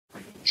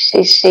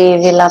Shri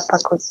Vilapa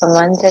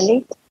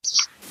Kusumanjali.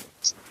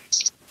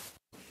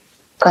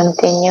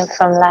 Continue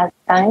from last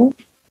time.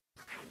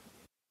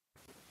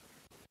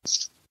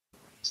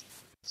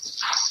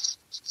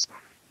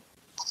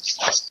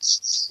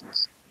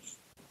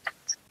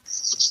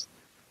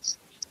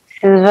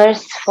 This is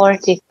verse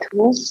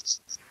 42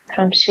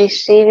 from Shri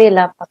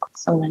Vilapa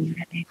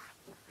Kusumanjali.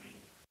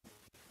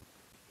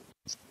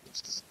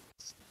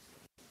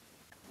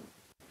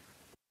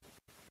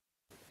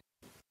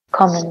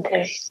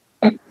 Commentary.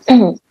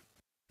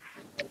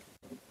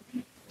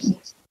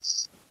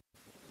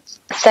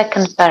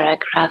 Second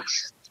paragraph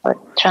for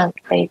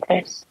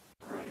translators.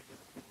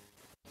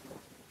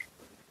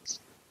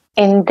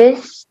 In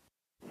this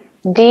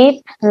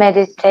deep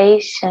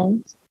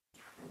meditation,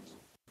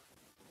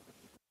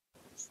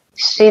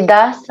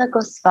 Sridasa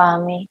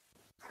Goswami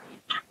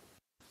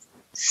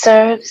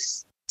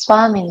serves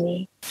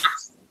Swamini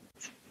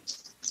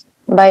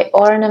by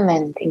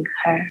ornamenting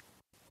her.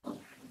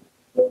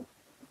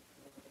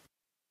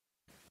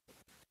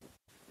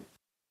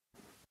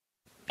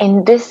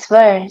 In this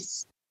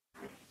verse,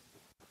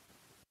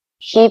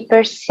 he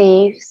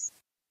perceives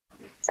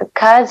the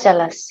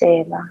Kajala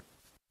Seva,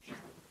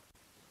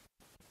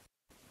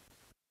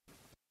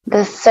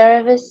 the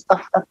service of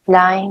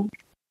applying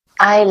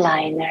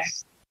eyeliner.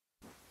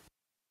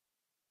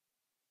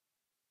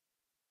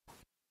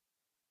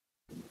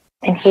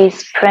 And he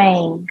is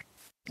praying.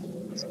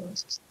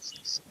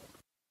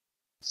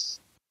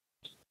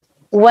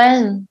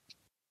 When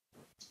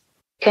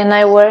can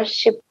I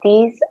worship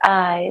these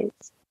eyes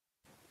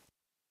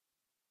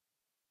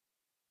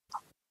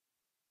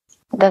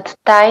that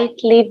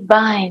tightly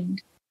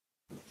bind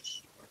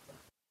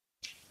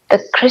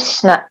the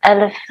Krishna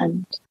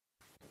elephant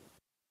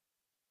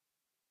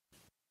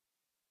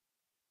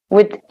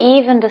with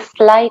even the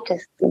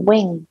slightest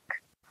wink?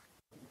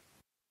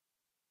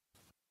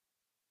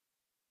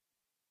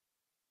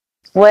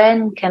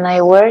 When can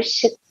I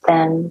worship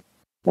them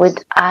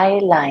with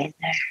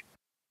eyeliner?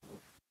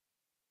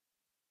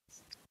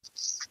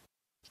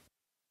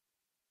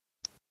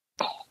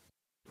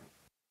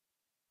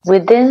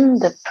 Within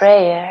the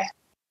prayer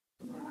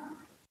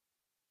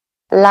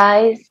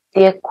lies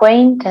the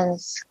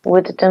acquaintance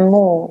with the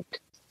mood.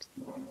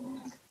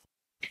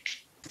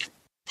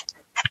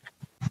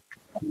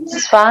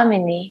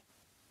 Swamini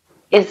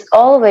is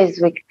always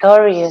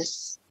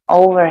victorious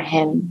over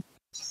him.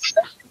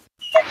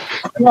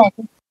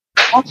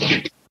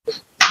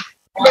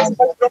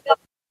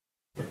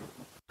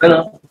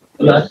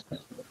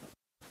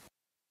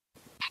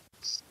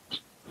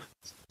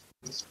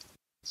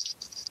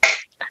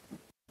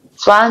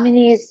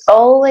 Swamini is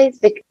always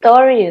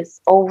victorious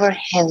over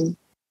him.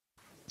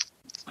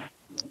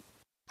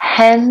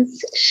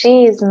 Hence,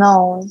 she is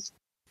known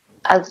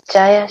as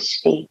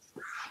Jayashri.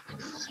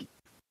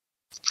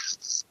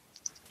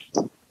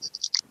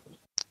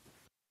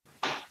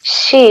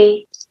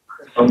 She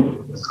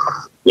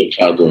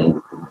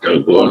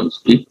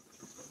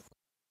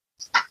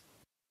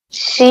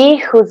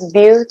whose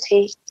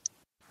beauty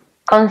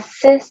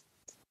consists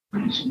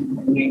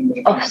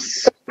of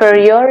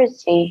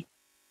superiority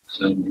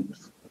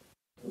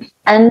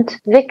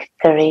and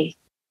victory.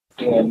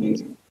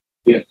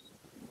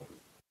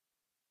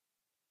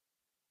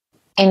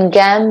 In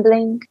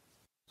gambling,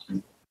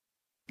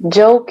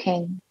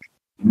 joking,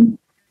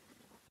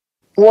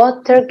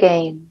 water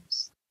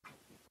games,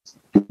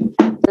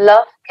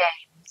 love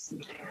games,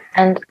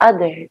 and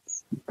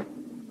others.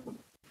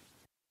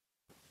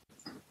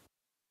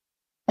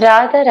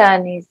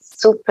 Radharani's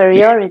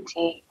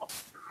superiority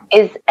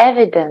is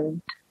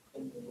evident.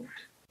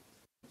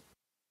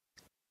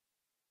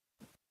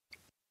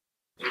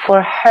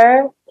 For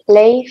her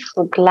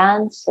playful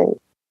glances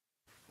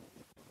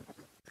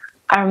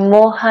are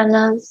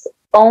Mohana's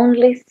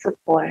only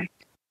support.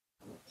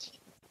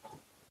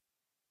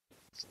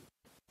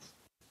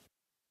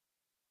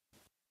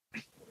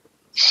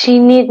 She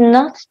need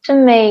not to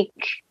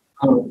make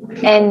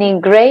any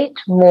great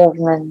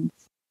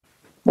movements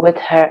with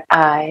her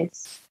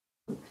eyes.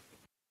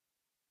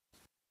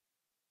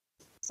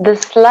 The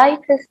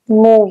slightest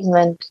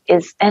movement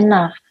is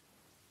enough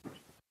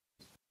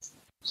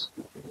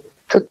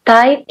to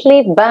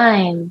tightly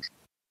bind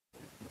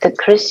the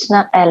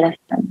Krishna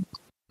elephant.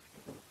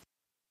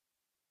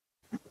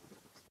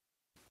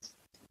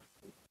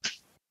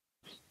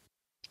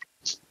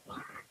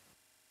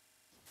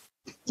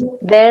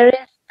 There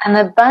is an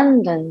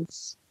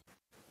abundance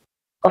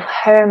of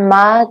her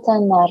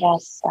madana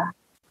rasa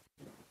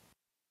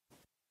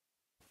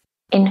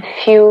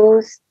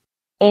infused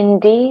in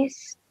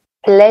these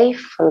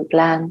playful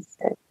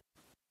glances.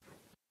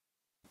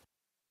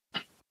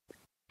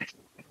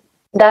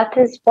 That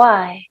is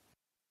why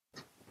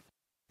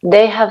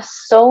they have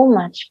so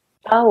much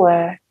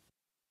power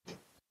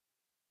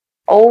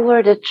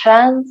over the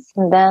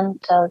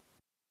transcendental,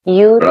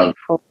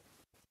 beautiful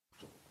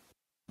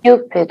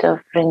Cupid of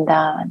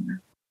Vrindavana.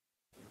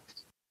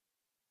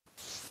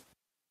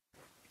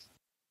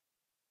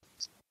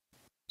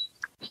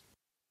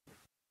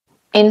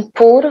 In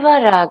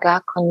Purva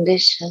Raga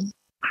condition,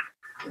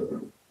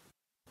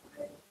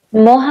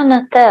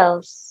 Mohana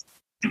tells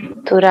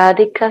to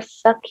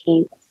Radhika's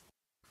Sakhis,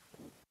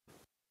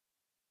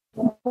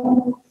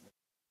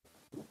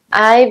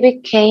 I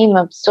became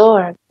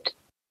absorbed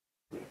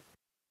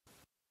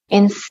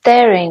in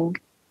staring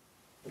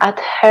at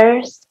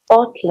her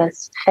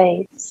spotless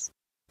face,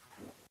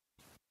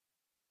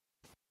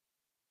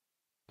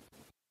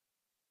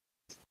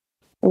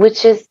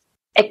 which is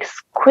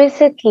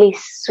exquisitely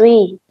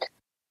sweet,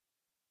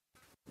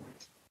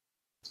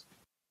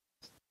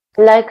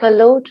 like a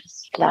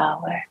lotus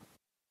flower.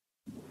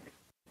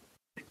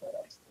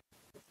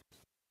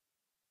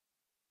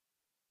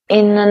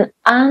 In an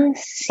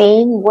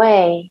unseen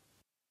way,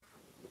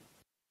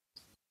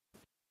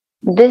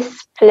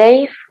 this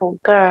playful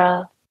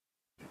girl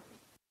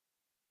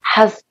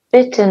has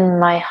bitten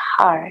my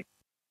heart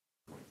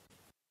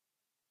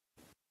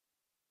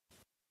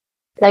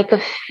like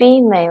a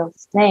female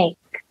snake.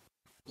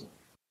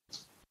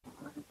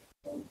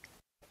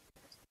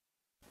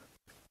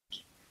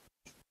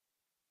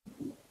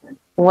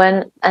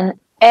 When an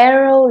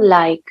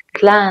arrow-like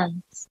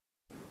glance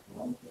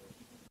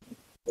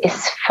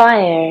is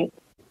fired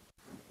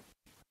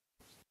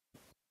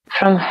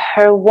from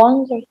her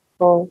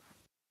wonderful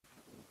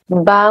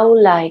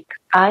bow-like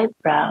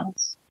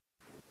eyebrows,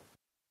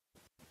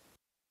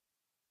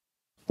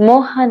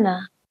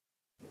 Mohana,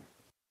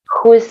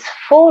 who is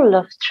full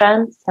of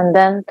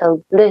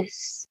transcendental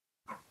bliss,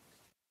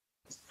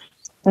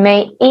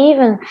 may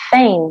even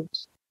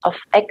faint of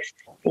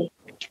ecstasy.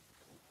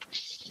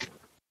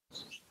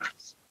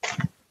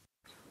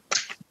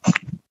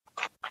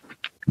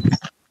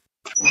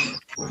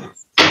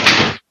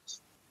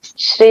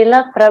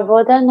 Srila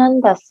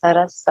Prabodhananda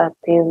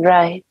Saraswati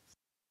writes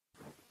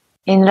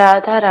in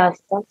Radha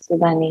Rasa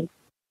Sudhani,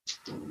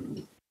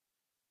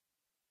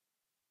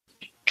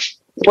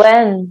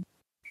 when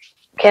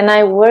can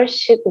I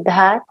worship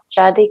that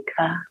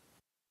Radhika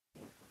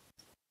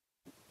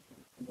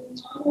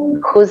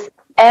whose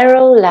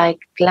arrow-like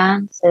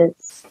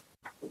glances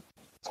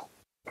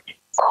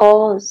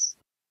cause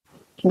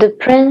the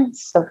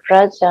Prince of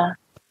Raja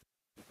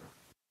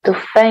to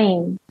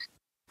faint,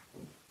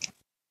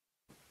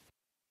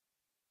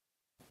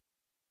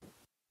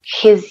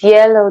 his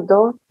yellow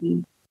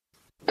dhoti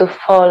to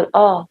fall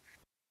off,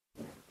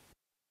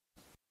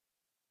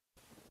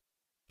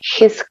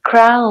 his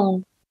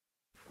crown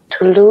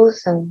to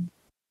loosen,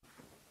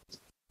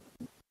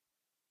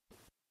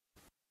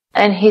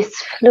 and his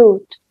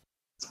flute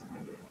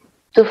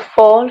to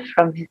fall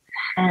from his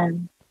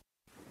hand.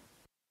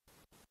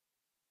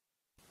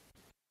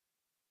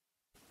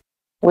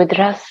 With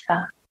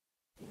rasa,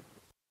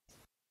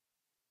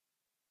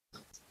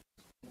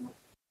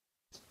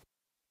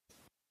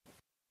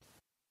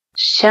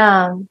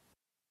 Shyam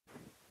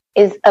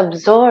is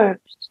absorbed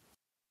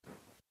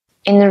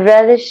in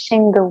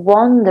relishing the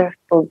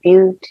wonderful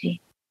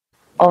beauty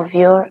of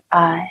your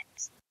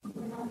eyes.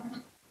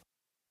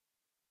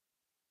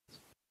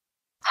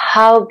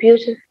 How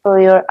beautiful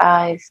your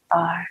eyes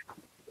are.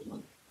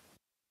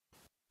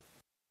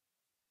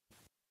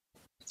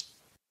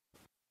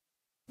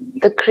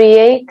 The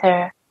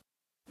Creator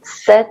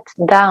sat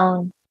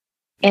down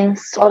in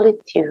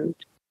solitude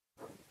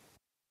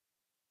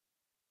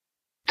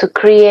to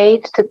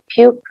create the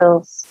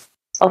pupils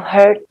of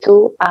her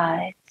two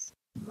eyes.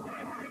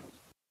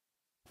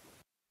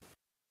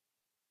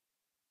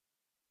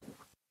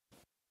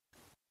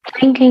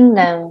 Thinking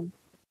them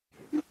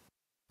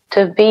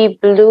to be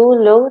blue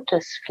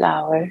lotus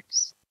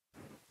flowers.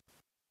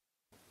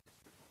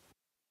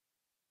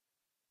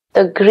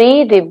 The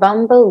greedy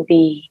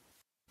bumblebee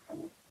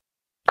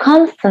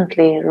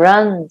constantly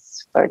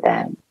runs for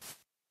them.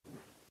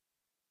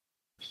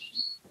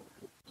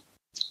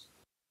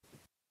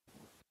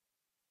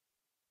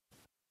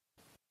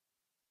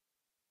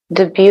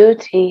 The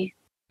beauty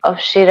of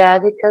Shri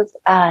Radhika's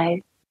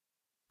eyes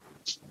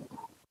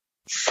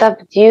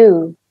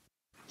subdue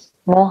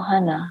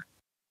Mohana,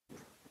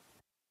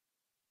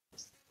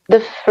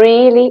 the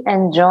freely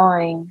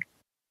enjoying,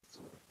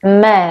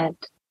 mad,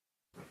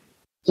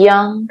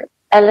 young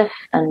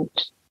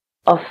elephant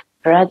of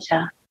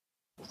Braja,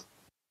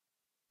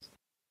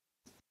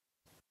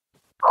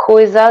 who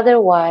is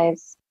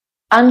otherwise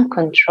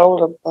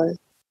uncontrollable.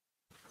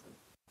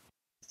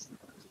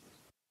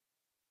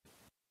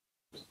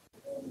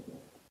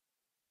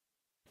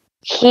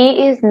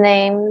 He is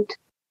named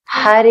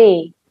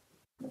Hari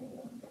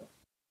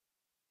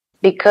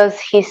because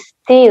he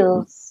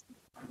steals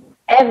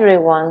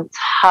everyone's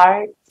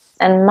hearts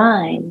and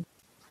mind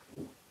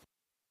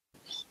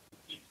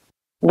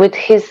with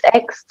his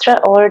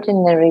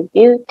extraordinary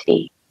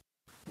beauty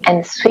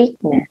and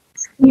sweetness.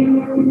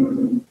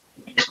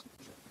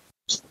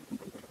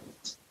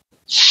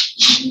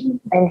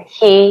 And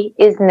he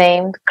is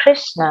named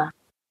Krishna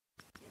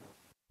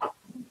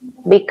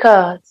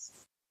because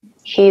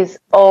he is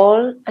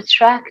all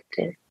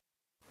attractive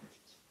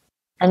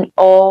and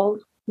all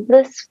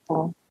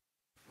blissful.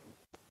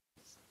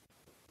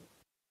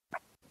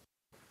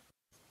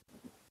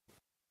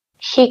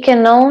 He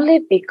can only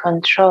be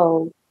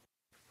controlled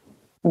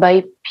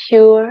by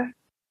pure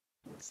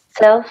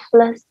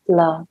selfless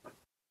love.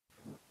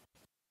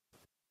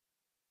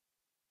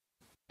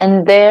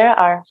 And there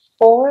are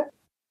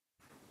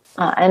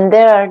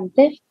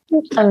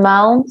different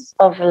amounts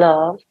of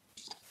love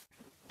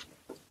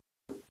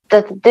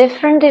that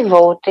different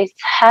devotees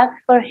have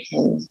for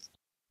him.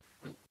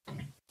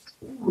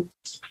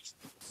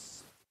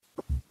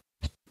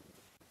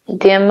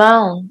 The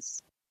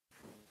amounts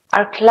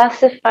are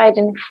classified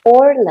in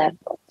 4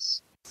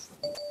 levels.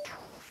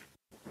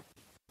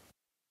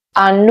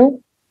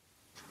 Anu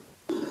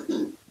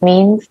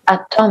means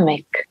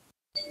atomic.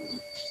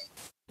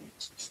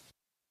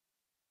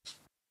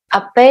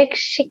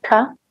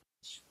 Apekshika,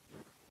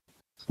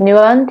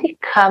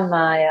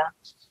 Nuantikamaya,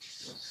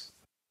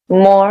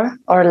 more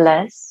or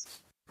less.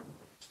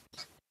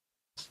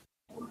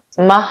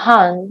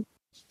 Mahan,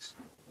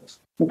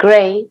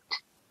 great.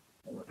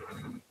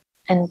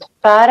 And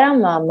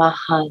Parama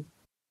Mahan,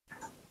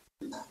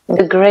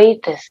 the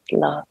greatest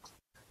love.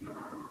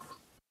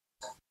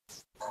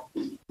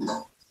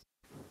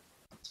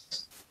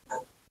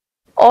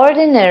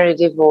 Ordinary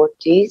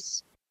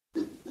devotees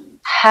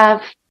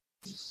have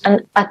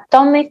an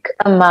atomic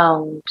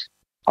amount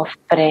of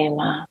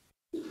prema.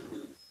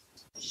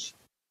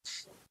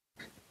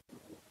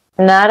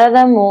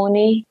 Narada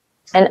Muni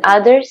and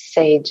other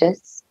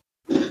sages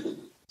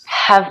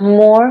have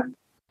more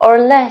or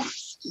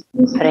less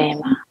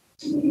prema.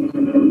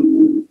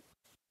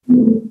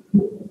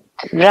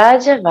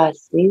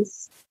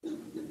 Vrajavasis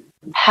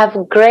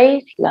have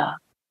great love,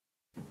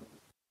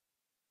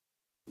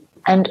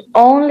 and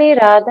only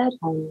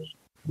Radharani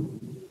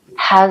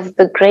has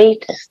the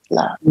greatest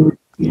love.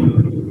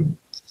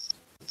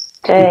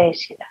 Jai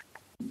Shri Ram.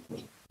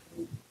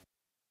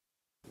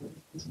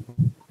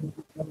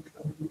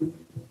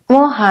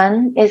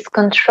 Mohan is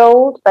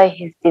controlled by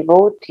his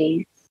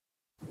devotees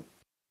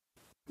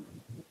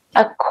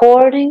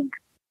according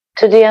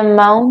to the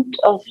amount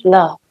of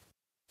love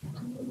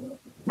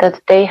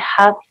that they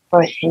have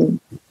for him.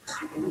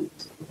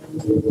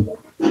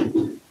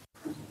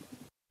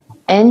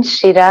 And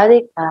Shri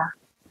Radhika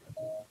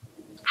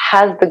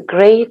has the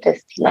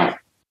greatest love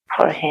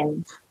for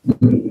him.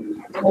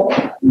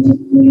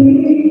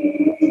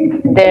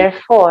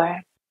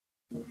 Therefore,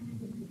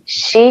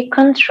 she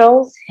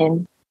controls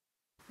him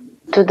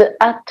to the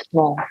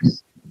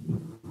utmost.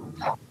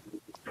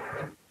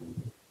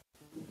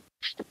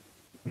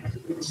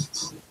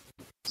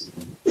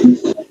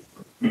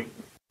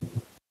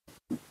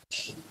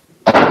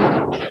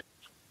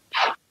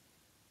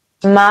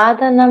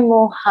 Madana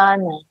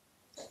Mohana,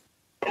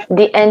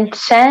 the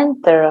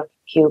enchanter of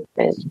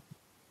Cupid,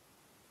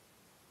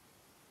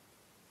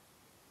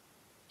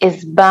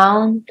 is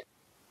bound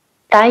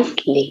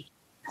tightly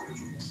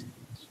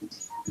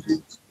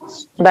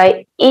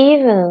by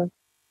even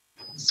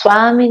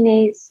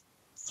Swamini's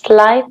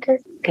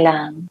slightest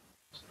glance,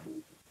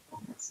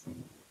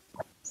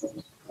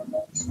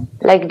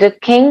 like the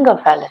king of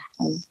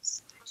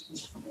elephants.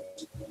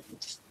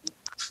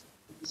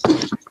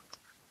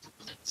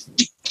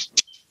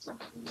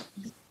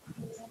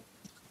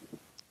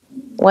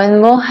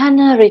 When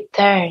Mohana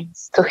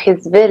returns to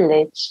his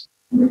village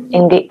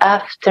in the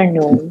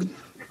afternoon,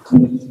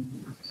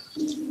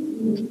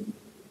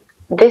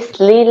 this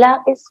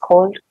Leela is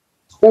called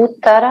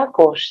Uttara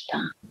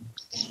Goshta.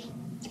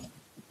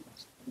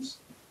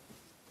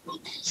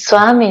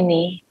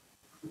 Swamini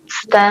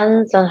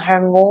stands on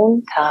her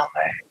moon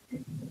tower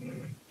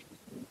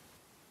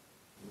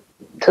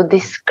to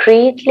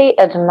discreetly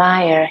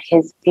admire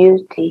his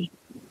beauty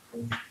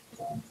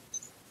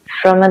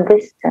from a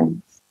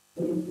distance.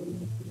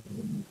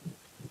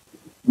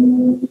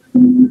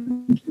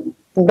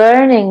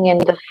 Burning in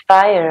the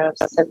fire of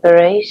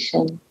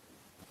separation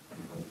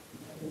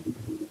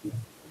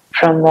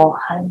from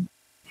Mohan,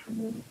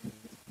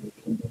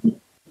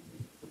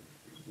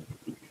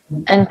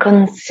 and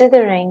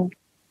considering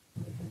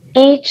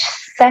each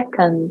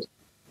second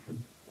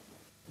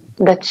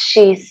that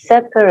she is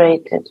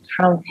separated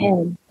from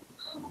him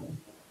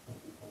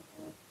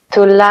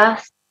to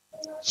last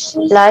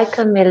like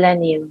a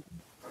millennium.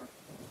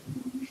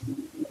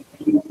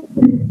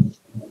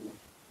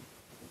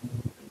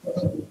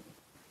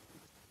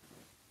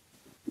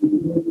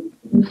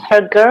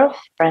 Her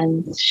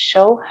girlfriends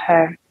show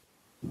her,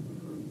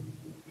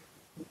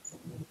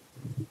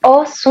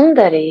 "Oh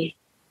Sundari,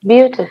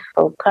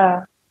 beautiful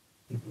girl,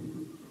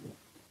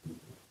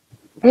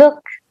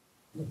 look,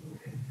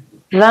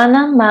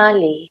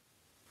 Vanamali,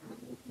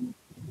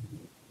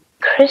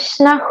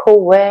 Krishna who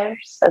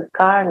wears a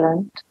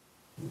garland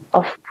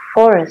of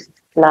forest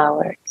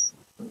flowers.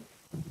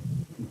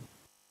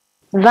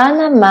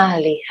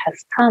 Vanamali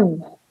has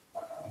come."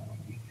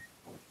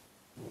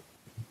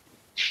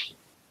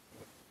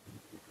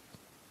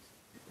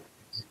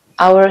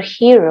 Our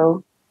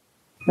hero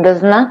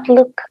does not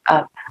look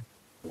up.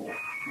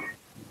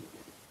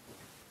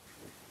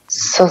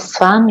 So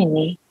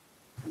Swamini,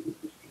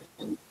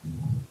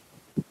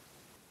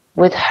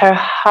 with her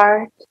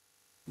heart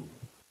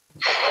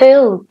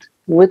filled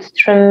with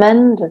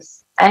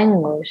tremendous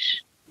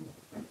anguish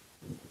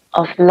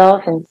of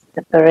love and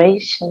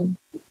separation,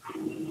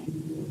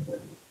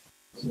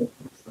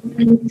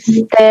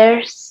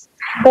 stares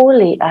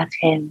fully at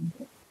him,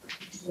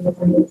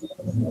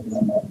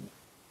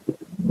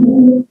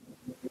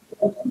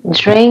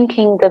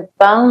 drinking the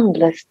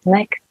boundless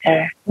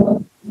nectar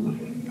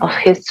of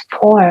his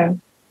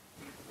form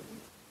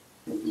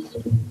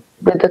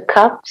with the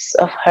cups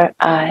of her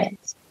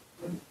eyes.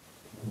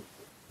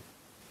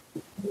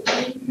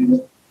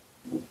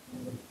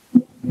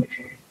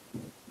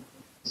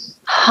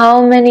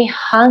 How many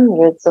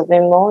hundreds of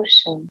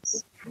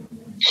emotions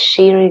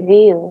she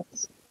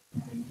reveals.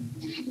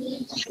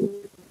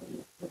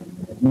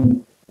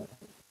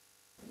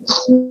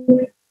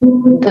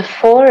 The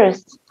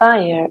forest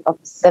fire of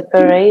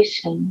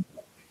separation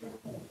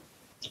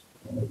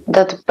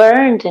that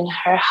burned in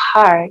her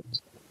heart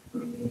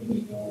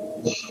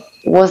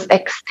was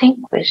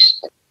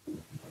extinguished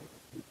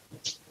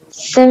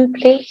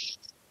simply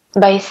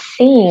by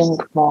seeing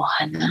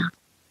Mohana.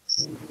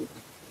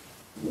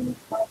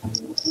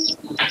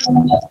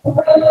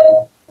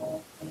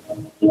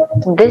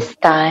 This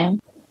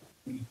time,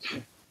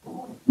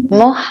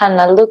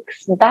 Mohana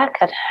looks back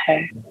at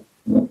her,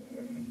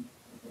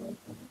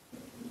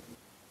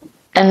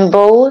 and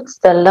both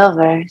the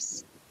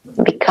lovers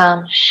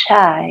become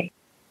shy.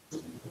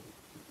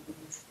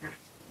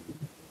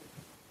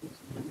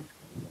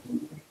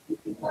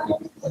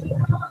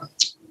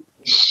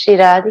 Shri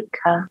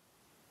Radhika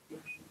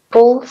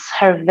pulls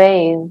her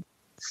veil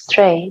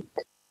straight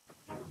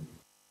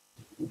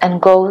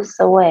and goes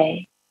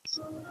away.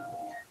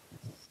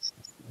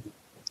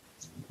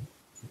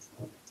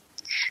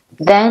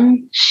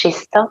 Then she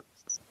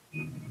stops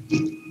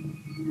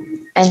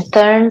and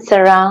turns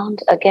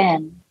around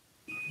again,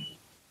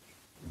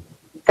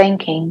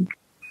 thinking,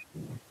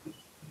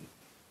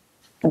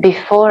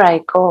 before I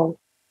go,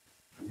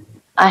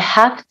 I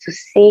have to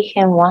see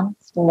him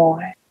once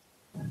more.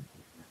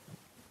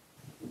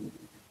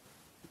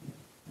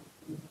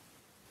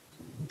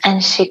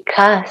 And she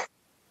casts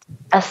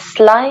a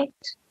slight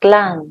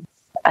glance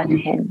at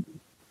him.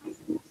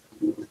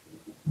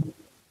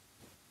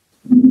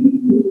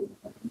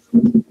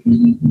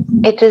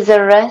 It is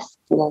a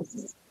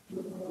restless,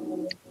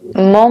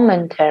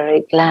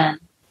 momentary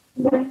glance,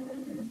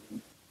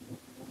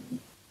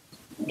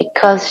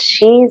 because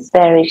she is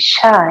very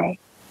shy.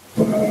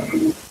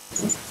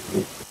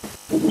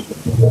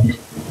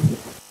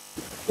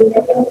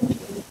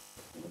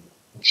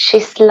 She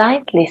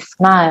slightly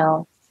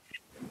smiles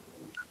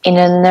in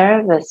a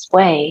nervous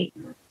way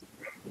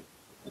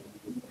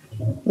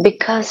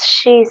because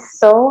she is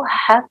so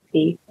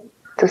happy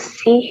to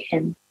see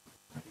him.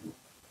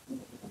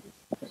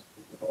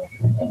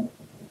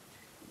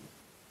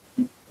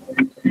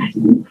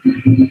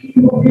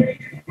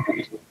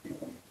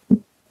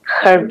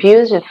 Her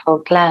beautiful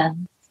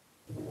glance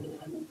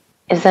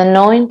is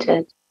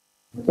anointed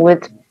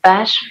with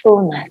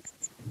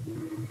bashfulness,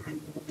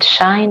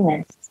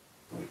 shyness,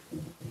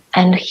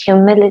 and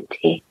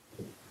humility.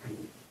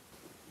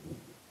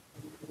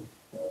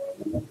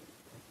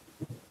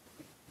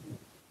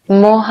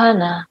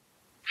 Mohana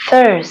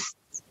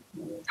thirsts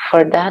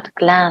for that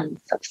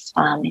glance of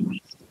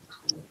Swamini.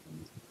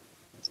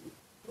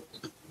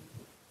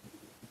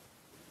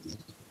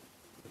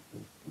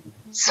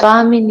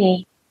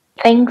 Swamini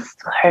thinks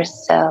to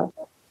herself,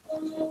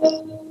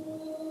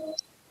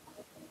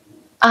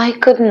 I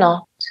could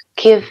not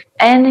give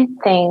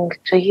anything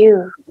to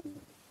you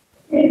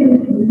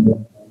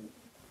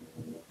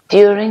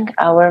during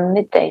our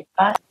midday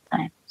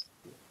pastimes.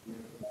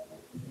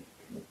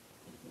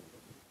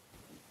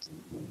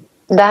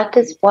 That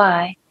is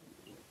why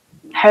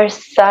her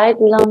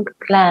sidelong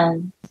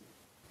glance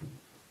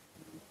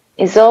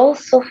is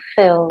also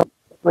filled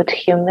with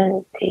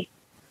humility.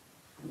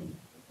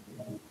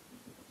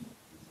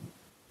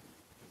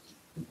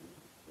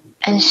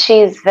 And she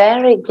is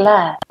very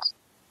glad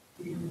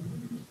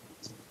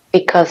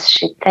because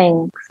she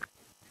thinks,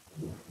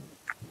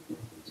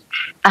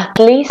 at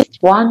least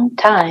one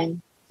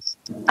time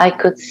I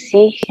could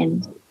see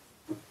him.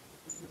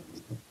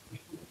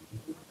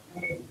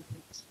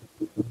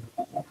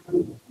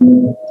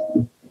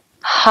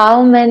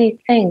 How many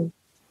things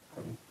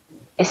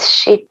is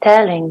she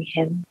telling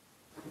him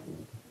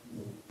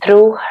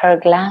through her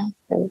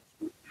glances?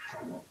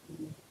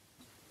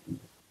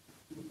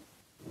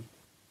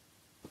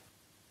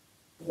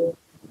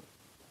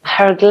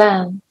 Her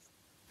glance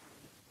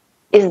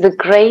is the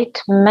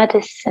great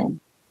medicine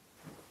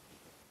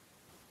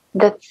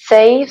that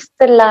saves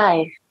the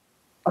life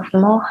of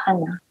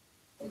Mohana,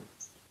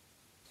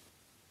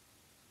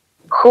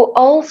 who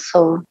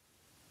also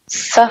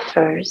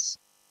suffers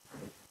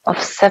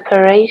of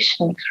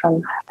separation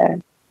from her.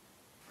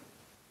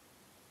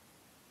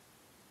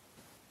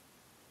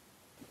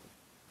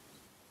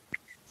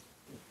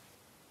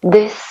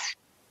 This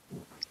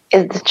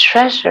is the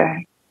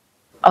treasure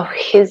of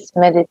his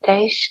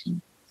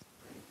meditation.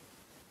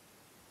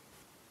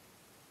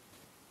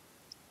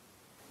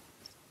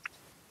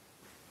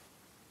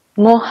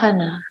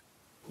 Mohana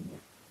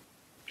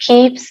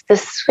keeps the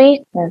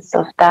sweetness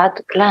of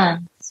that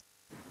glance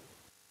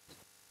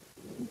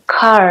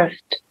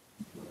carved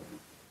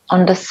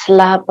on the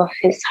slab of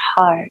his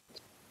heart.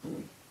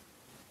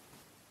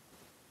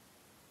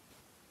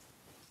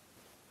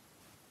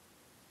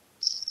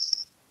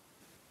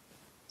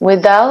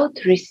 without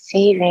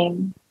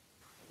receiving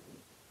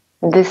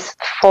this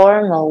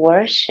formal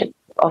worship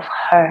of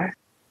her,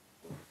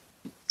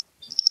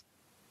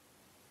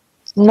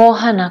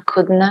 Mohana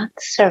could not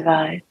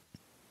survive.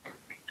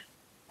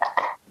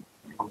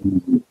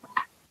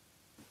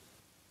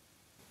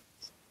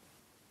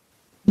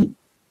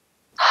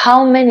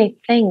 How many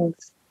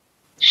things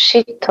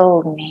she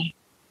told me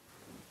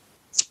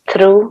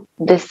through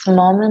this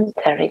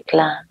momentary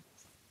glance.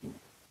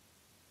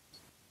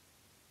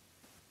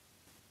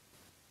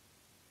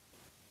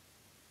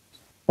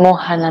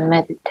 Mohana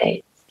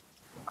meditates.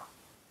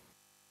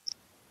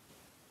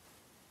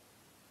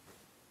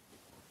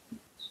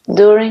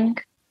 During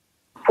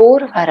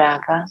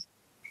Purvaraga,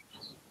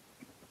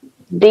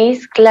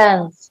 these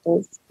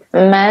glances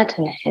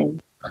madden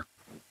him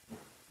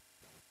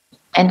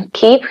and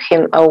keep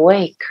him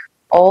awake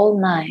all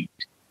night.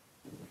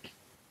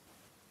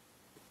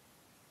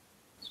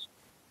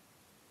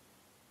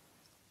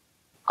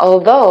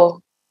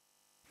 Although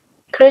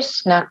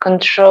Krishna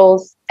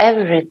controls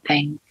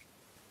everything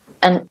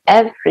and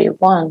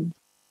everyone,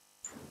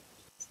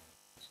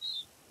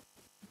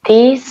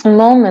 these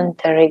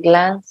momentary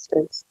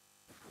glances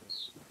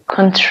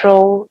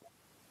control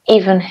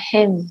even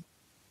him.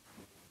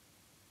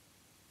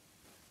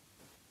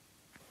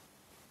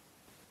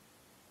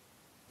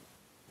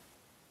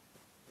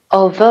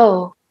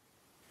 Although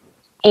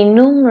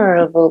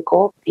innumerable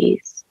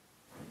gopis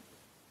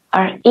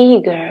are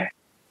eager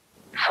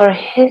for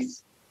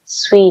his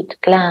sweet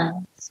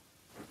glance,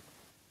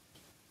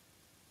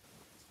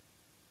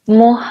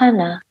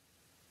 Mohana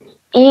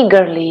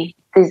eagerly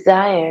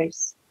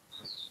desires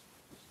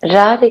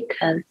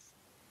Radhika's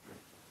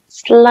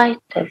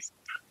slightest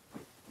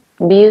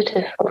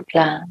beautiful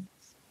glance.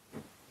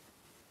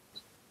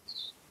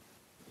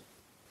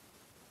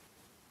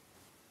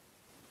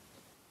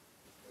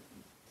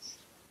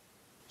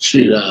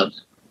 Sri Radha.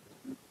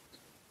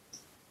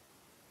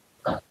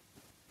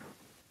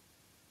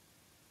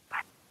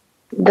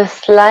 The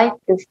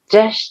slightest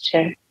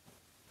gesture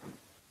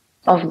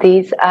of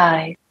these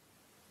eyes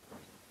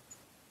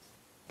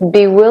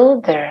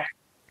bewilder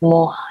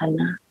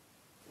Mohana,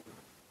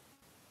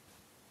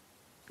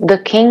 the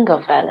king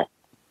of elephants.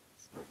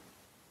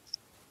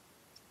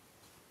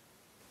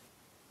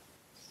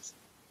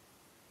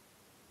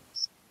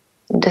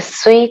 The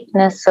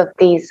sweetness of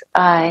these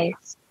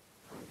eyes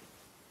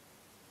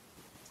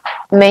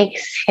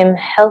makes him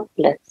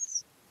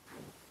helpless.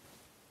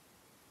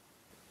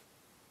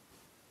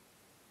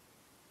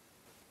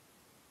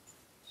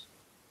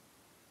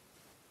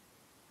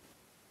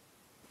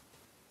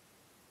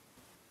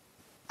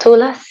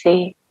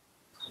 Tulasi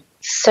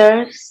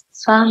serves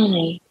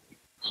Swami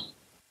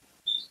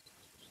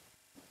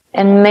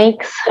and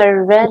makes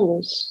her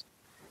relish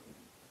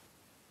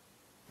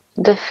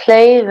the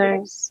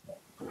flavors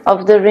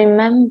of the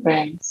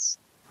remembrance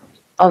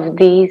of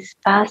these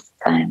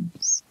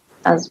pastimes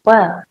as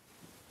well,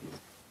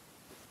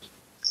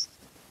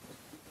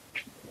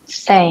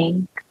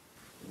 saying,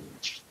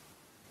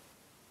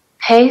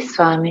 "Hey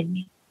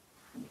Swamini,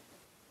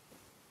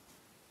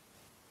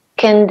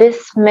 can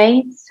this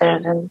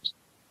maidservant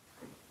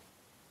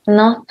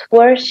not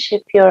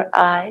worship your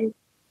eyes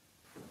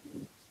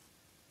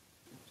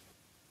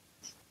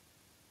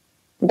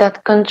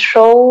that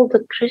control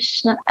the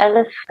Krishna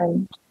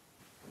elephant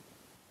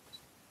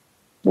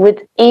with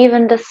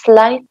even the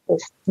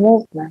slightest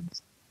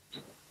movement?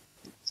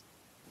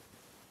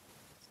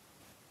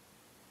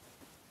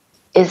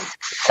 Is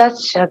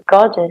such a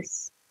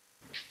goddess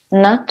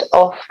not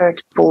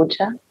offered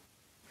puja?"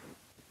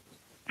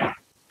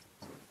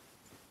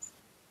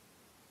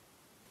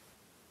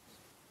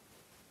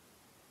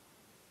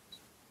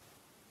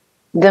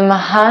 The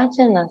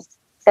Mahajanas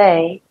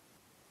say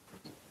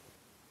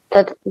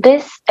that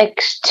this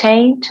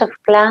exchange of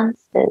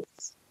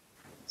glances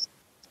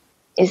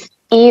is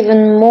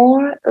even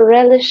more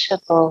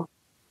relishable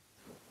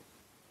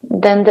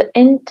than the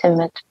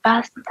intimate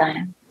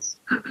pastimes.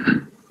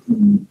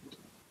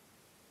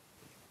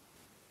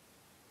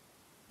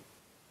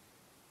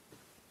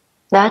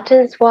 That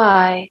is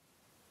why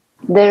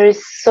there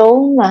is so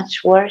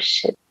much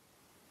worship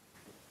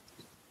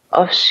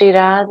of Sri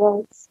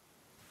Radha's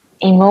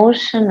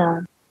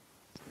emotional,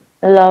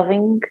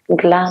 loving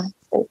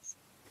glances.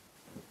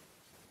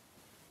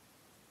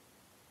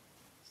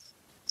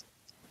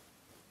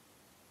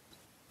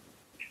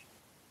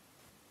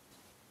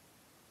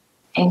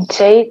 In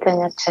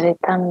Chaitanya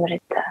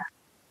Charitamrita,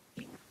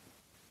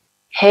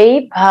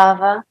 "Hey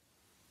Bhava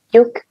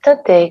Yukta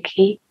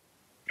Dekhi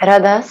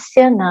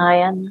Radhasya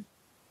Nayana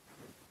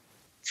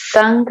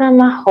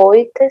Sangama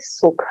Hoite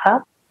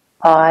Sukha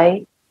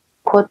Pai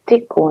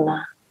Koti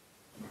Guna."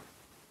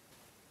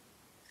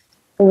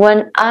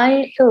 When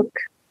I look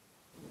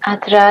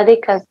at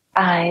Radhika's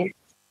eyes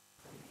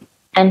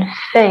and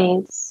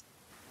face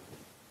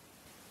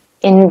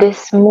in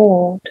this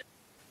mood,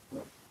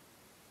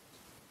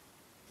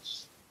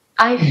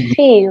 I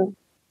feel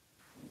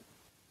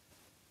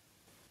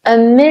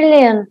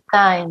 1,000,000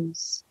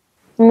 times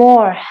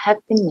more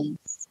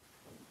happiness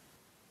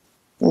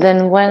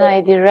then when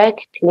I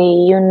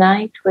directly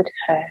unite with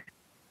her,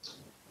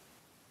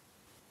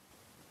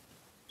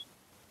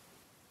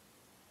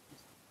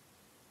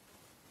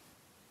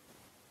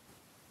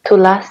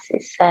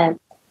 Tulasi said,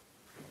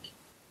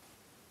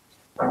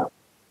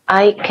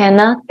 I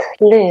cannot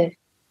live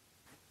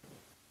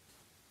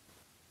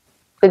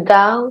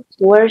without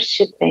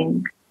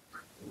worshipping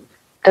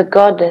the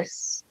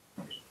goddess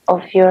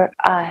of your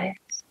eyes.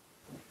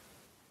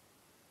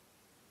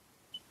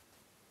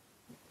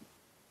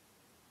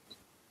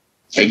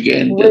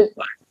 Again, this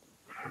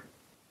line.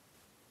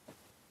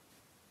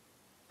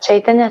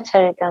 Chaitanya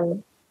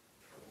Charitamrita.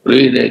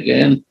 Read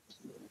again.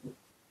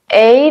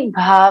 Ei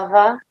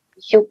bhava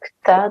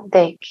yukta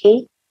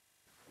dekhi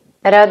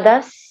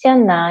radasya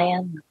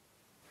nayana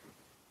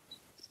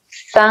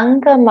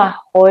sanga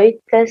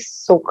mahoite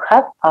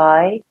sukha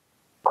pai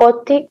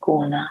koti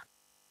guna.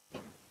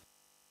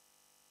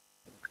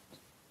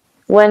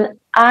 When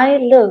I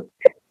look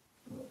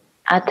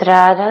at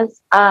Radha's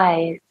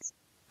eyes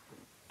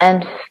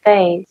and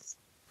face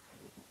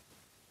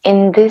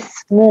in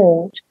this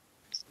mood,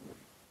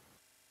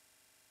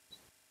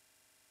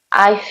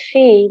 I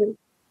feel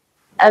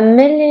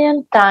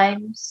 1,000,000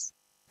 times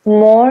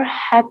more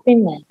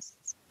happiness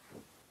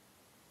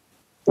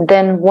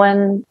than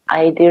when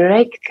I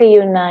directly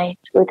unite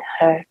with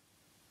her.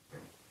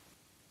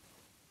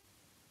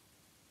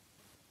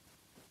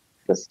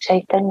 This is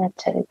Chaitanya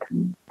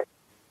Charitamrita.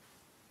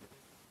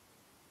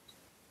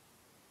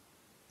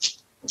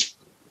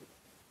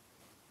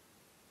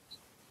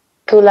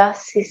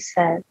 Tulasi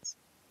says,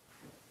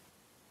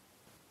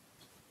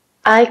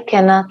 I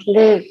cannot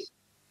live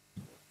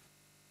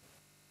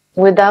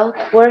without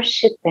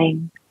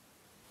worshipping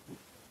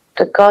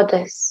the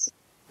goddess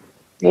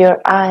of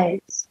your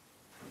eyes.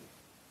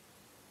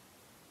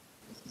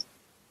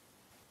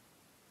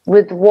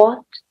 With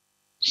what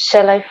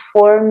shall I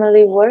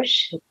formally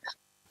worship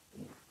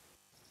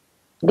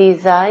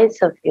these eyes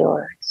of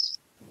yours?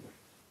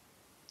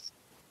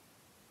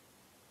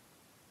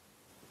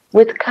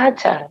 With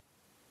Kajal.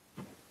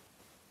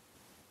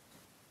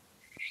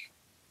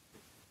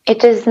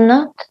 It is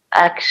not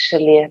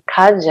actually a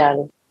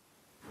Kajal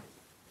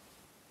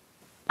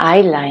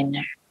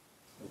eyeliner,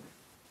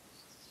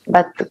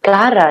 but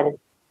Garal,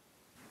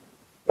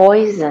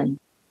 poison,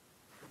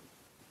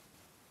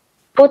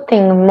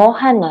 putting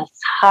Mohana's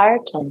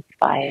heart on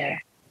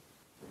fire.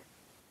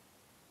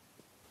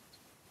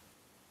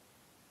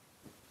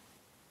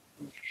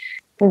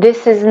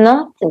 This is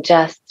not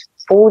just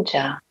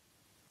puja.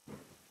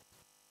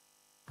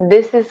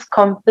 This is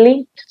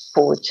complete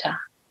puja.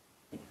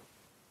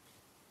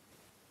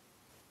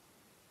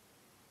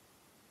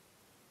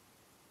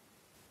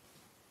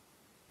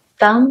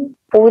 Tam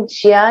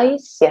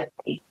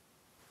pujyaishyati.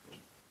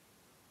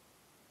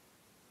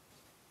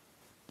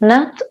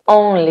 Not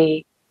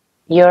only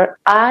your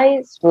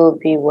eyes will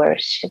be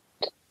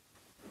worshipped,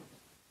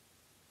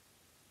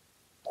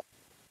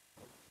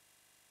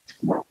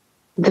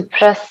 the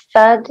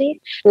prasadi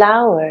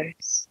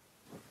flowers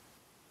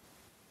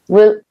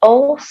will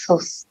also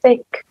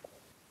stick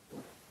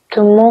to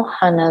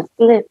Mohana's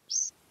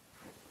lips.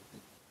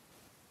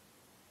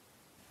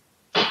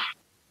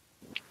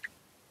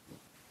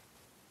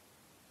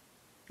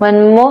 When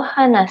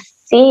Mohana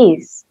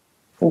sees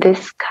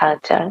this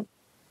Kajal,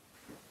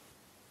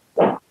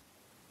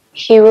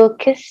 he will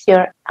kiss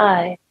your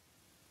eye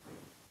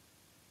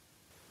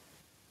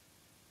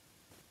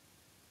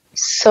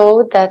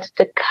so that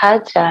the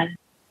Kajal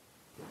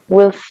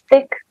will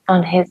stick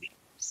on his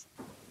lips.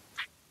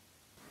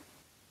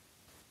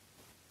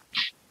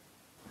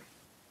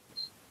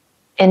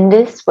 In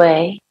this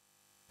way,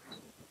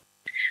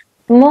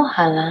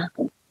 Mohana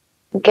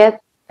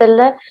gets the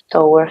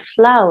leftover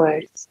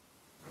flowers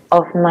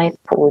of my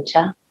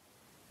puja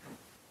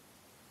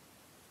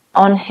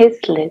on his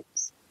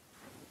lips,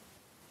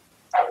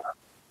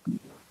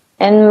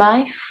 and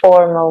my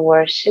formal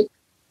worship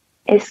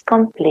is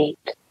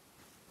complete.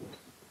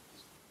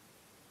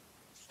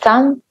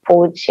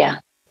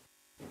 Sampuja.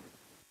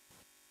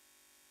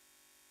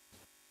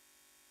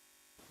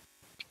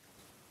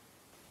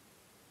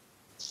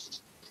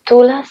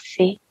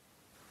 Tulasi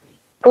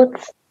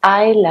puts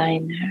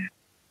eyeliner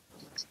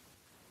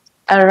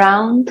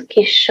around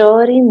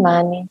Kishori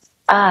Mani's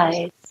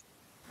eyes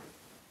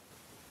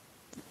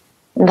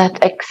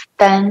that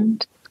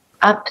extend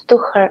up to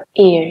her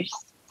ears.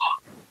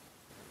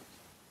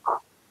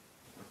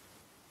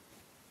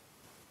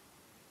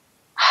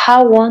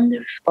 How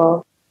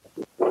wonderful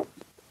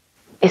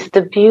is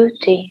the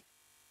beauty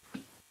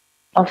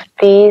of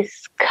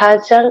these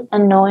Kajal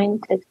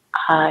anointed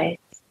eyes.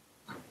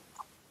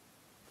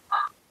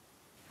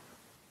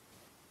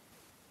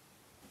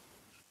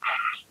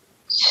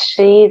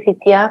 Sri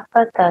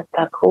Vidyapata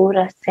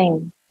Thakura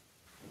Singh.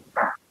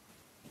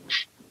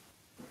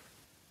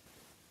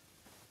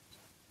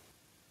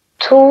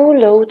 Two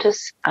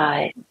lotus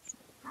eyes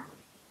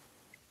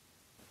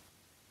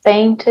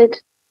painted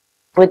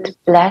with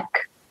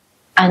black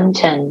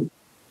anjan.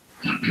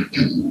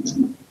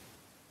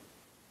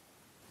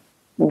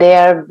 They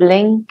are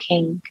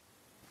blinking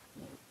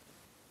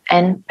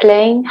and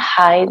playing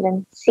hide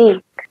and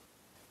seek.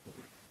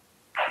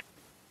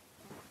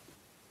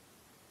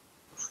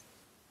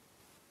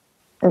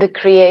 The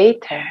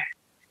Creator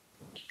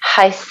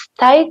has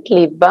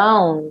tightly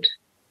bound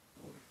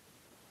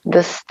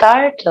the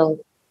startled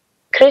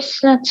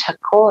Krishna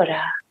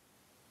Chakora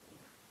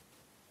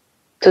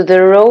to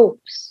the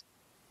ropes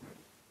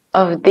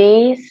of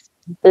these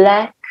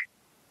black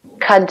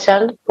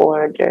Kajal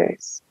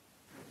borders.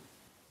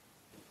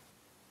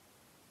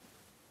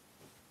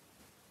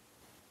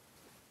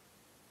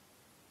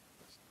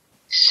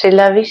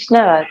 Srila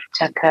Vishnava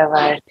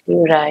Chakravarti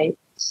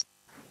writes,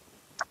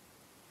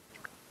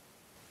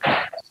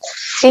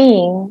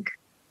 seeing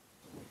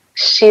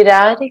Shri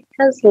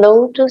Radhika's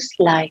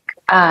lotus-like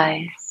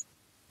eyes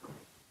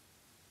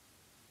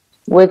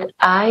with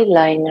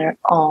eyeliner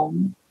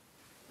on,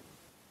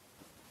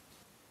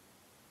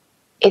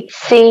 it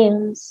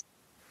seems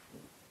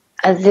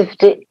as if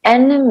the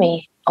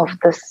enemy of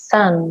the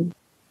sun,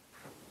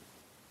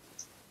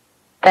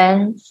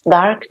 dense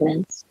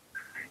darkness,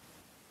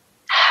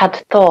 had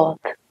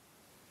thought,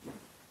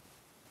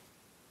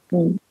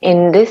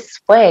 in this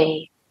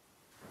way,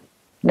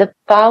 the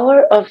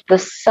power of the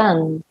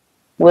sun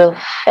will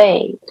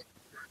fade.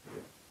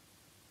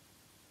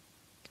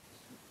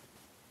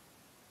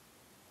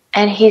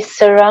 And he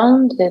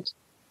surrounded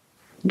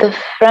the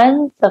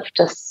friends of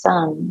the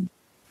sun,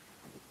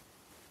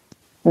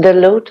 the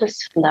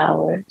lotus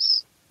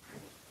flowers,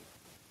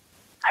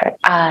 her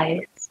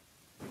eyes,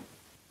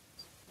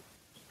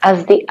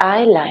 as the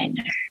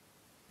eyeliner.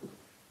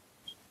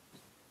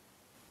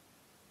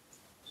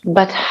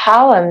 But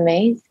how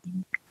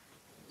amazing!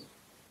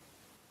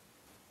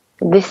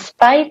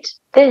 Despite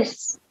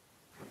this,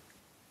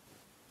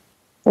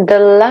 the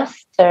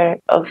luster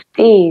of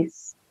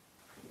these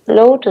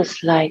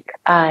lotus-like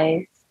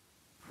eyes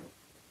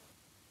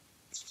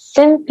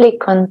simply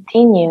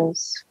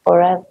continues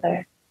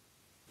forever.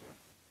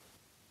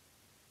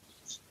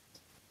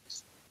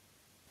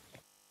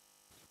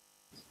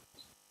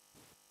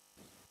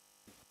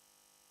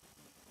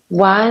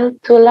 While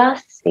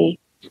Tulasi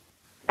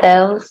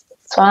tells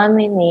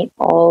Swamini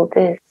all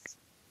this,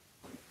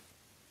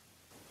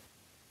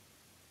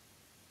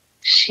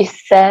 she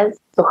says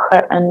to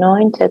her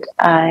anointed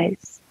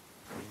eyes,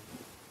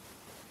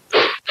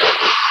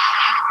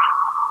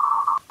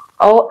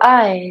 "O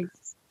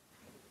eyes,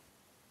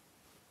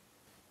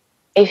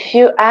 if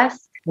you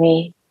ask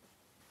me,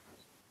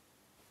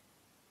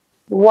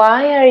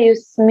 why are you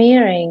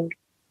smearing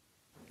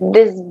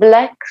this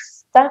black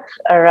stuff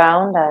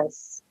around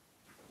us,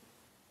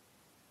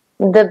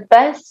 the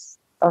best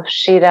of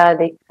Shri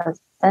Radhika's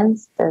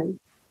senses,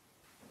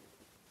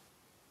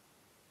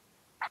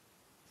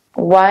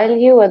 while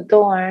you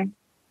adorn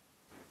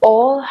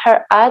all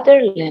her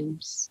other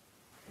limbs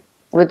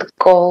with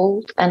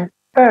gold and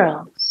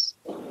pearls?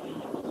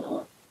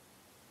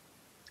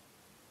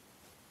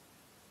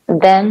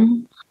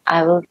 Then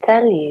I will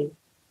tell you,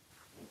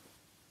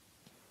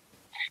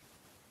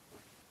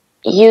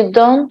 you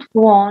don't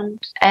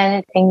want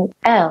anything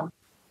else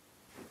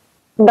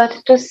but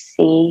to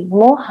see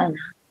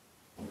Mohana.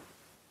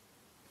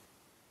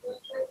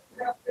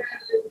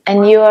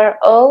 And you are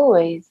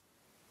always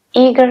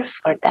eager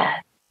for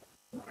that.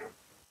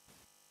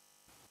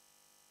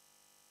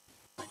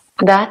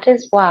 That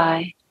is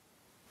why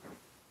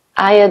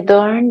I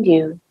adorned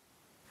you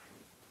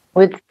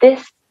with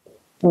this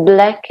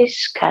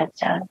blackish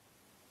kajal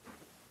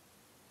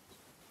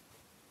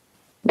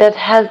that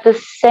has the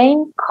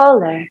same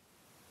color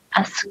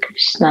as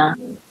Krishna.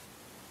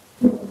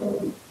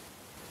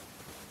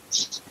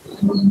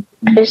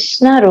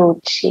 Krishna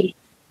Ruchi.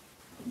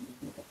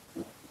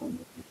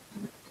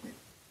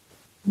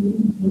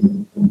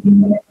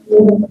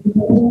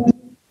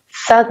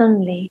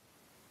 Suddenly,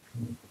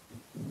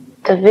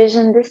 the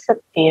vision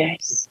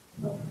disappears,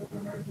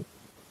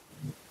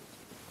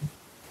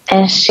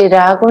 and Shri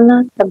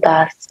Raghunath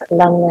Das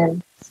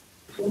laments,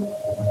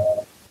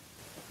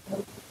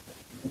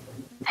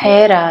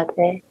 "Hey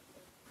Radhe,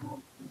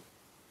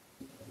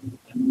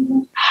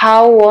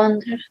 how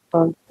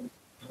wonderful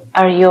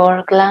are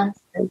your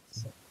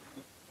glances.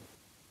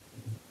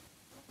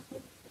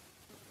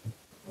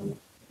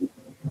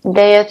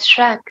 They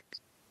attract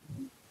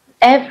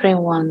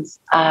everyone's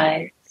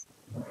eyes,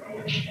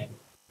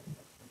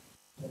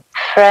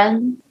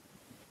 friends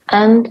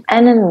and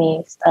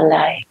enemies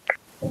alike.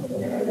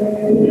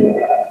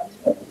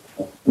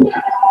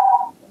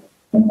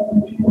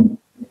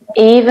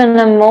 Even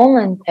a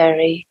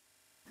momentary,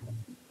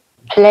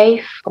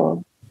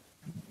 playful,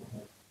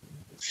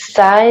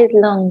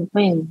 sidelong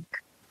wink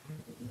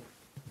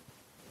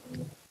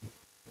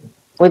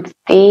with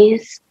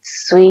these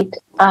sweet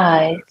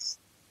eyes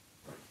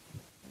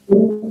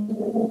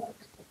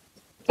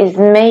is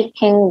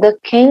making the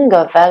king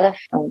of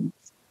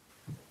elephants,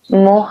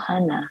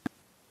 Mohana,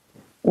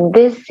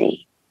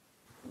 dizzy.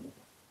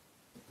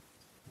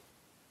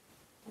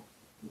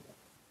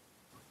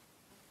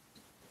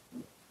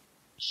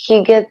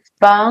 He gets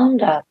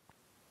bound up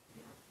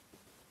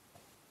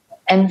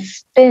and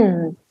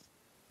spins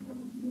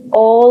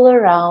all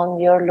around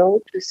your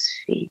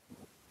lotus feet,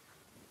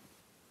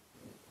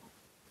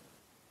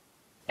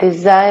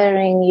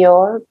 desiring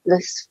your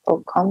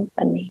blissful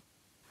company.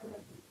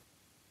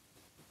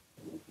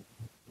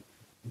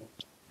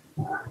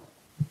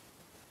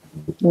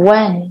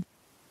 When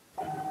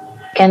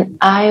can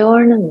I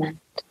ornament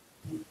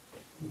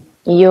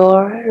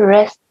your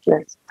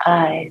restless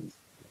eyes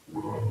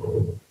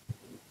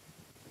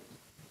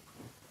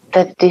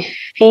that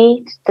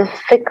defeat the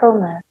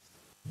fickleness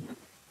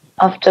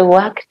of the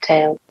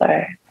wagtail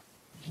bird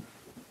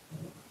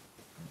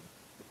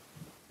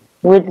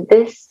with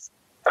this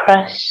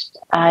crushed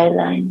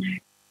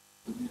eyeliner?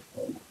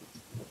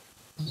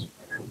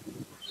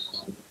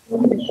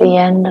 At the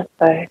end of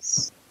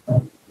verse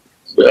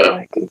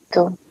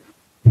 42.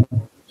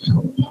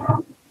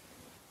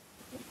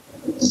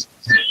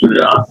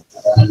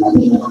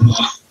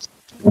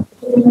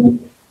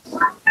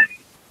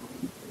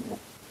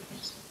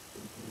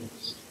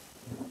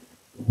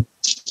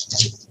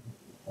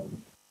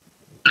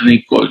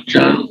 Any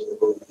question?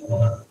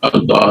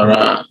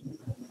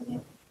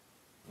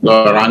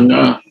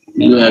 Gauranga,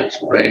 you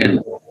explain.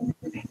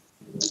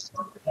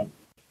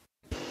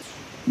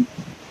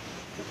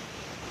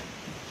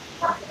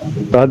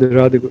 Radhe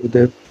Radhe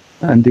Gurudev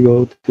and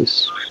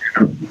devotees.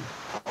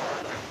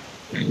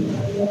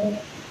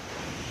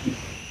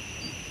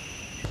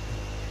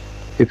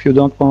 If you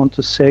don't want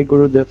to say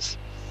Gurudev.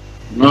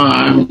 No,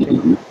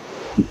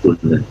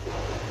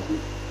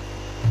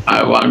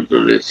 I want to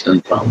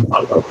listen from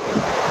all of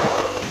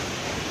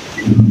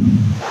you.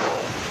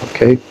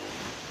 Okay.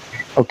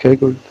 Okay,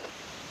 good.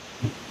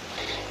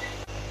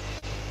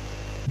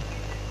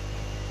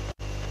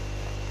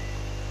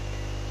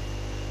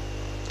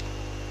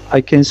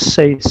 I can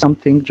say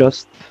something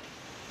just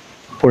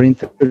for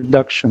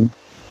introduction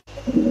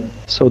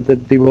so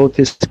that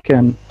devotees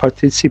can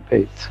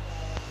participate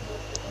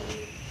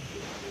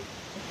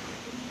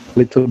a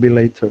little bit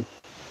later.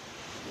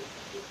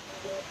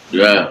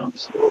 Yeah.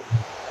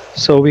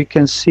 So we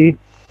can see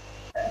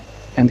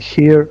and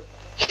hear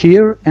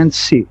and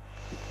see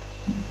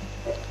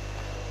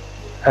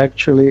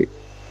actually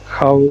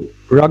how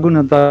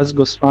Raghunath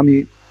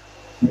Goswami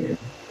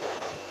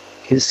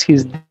is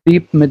his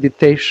deep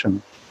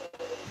meditation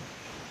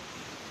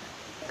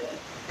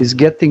is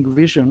getting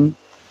vision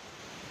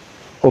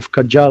of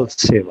Kajal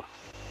Seva.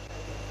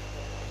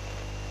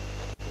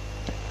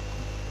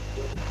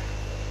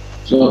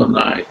 So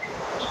nice.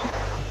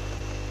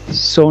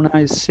 So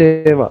nice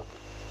Seva.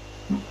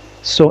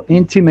 So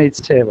intimate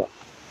Seva.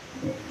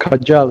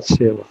 Kajal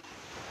Seva.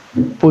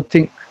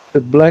 Putting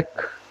the black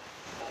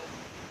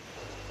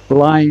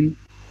line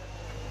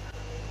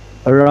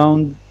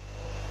around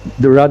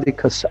the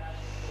Radhika's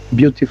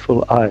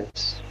beautiful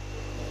eyes.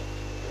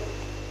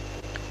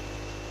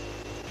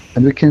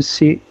 And we can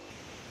see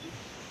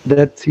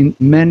that in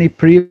many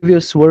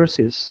previous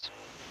verses,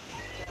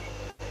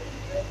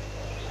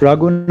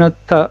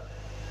 Raghunatha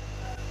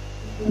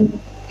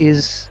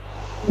is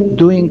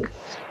doing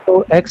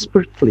so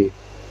expertly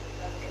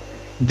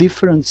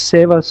different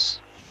sevas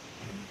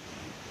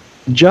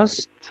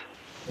just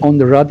on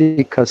the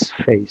Radhika's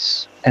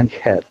face and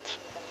head.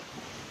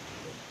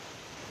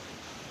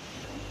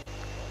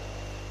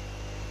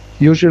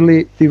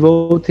 Usually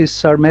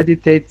devotees are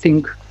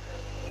meditating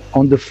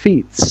on the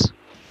feet,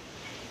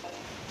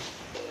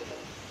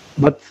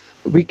 but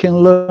we can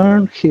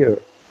learn here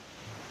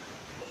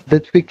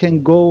that we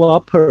can go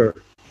upper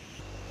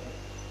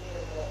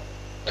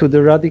to the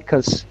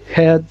Radhika's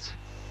head,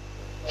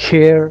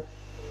 hair,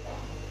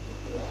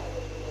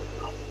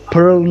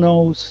 pearl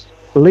nose,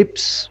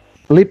 lips,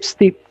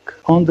 lipstick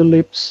on the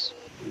lips,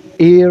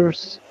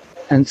 ears,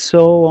 and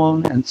so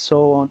on and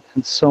so on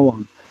and so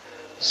on.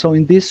 So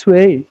in this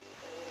way,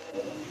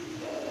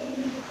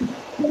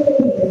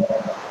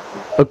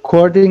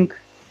 according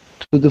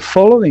to the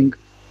following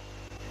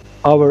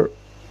our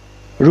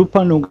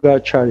Rupanuga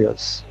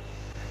Acharyas,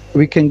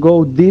 we can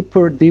go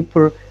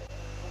deeper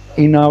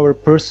in our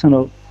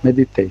personal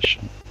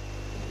meditation.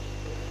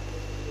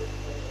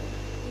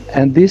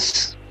 And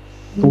this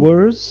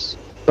verse,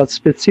 but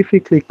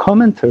specifically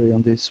commentary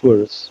on this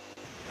verse,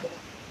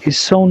 is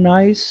so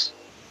nice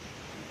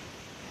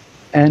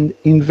and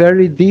in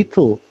very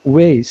detailed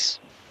ways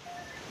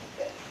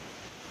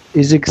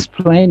is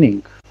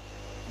explaining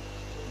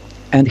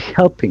and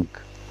helping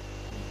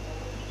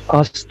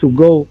us to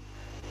go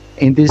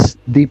in this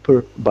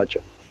deeper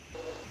bhajan.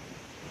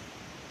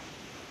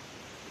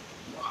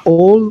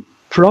 All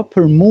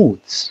proper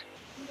moods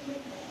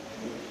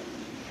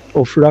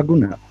of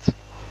Raghunath,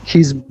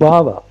 his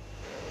bhava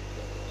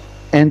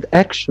and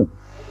action,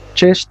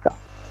 chesta,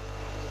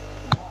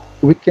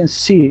 we can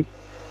see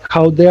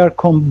how they are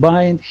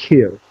combined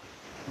here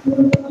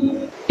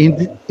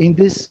in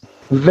this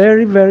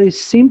very, very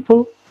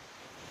simple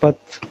but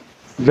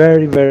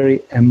very,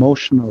 very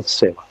emotional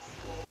seva.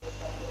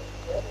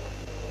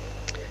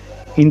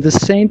 In the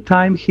same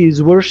time, he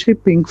is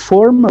worshipping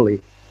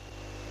formally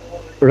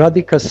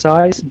Radhika's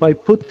eyes by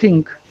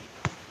putting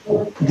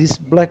this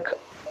black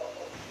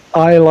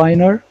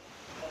eyeliner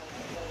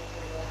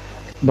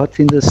but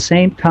in the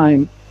same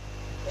time,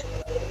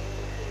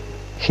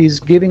 he's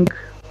giving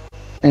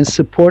and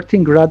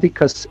supporting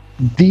Radhika's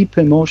deep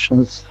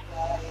emotions,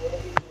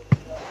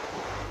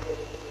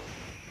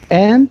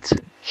 and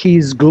he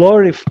is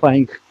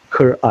glorifying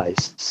her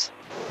eyes.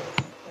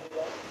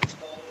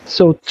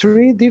 So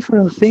 3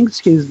 different things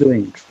he's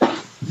doing.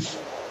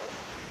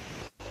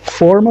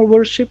 Formal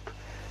worship,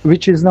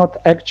 which is not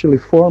actually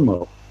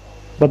formal,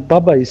 but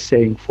Baba is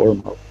saying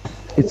formal.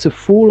 It's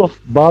full of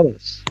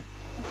bhavas.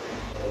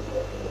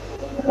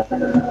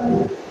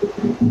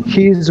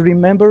 He is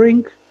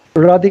remembering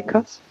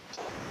Radhika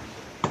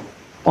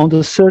on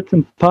the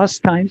certain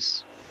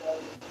pastimes,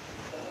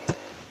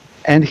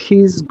 and he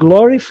is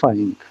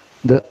glorifying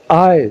the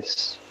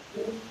eyes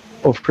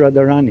of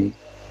Radharani,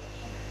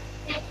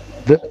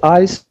 the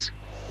eyes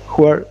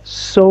who are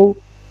so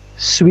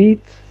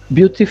sweet,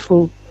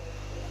 beautiful,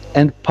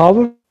 and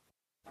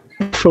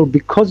powerful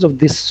because of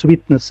this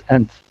sweetness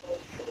and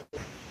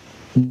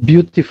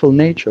beautiful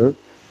nature,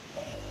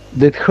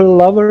 that her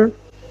lover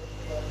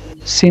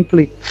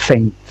simply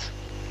faint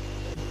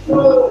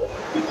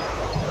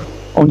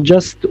on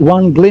just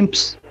one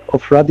glimpse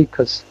of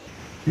Radhika's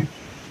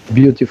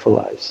beautiful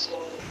eyes.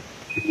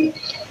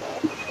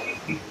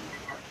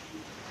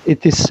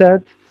 It is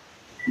said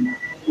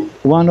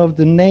one of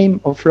the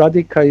name of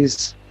Radhika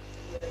is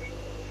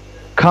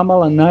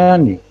Kamala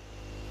Nayani.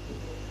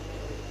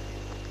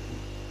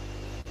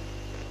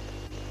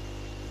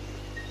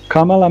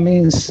 Kamala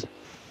means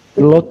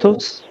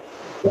lotus,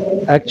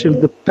 actually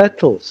the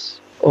petals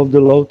of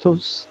the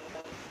lotus,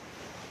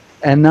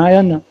 and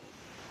Nayana,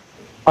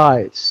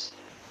 eyes.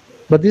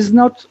 But this is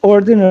not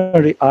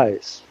ordinary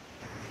eyes.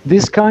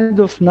 This kind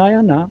of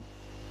Nayana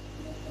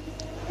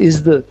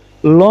is the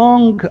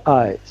long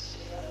eyes.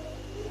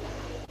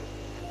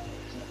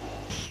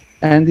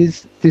 And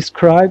it's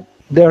described,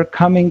 they are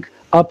coming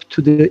up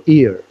to the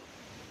ear.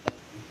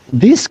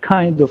 This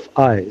kind of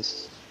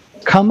eyes,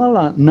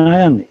 Kamala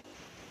Nayani,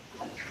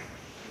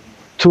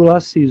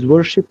 Tulasi is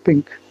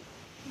worshipping,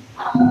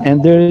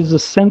 and there is a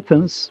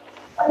sentence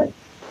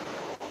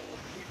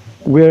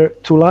where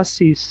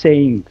Tulasi is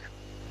saying,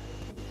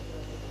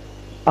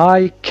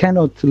 I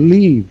cannot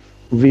live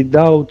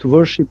without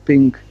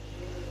worshipping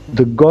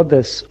the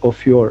goddess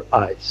of your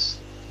eyes.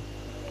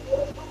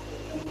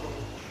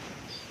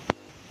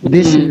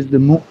 This is the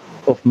mood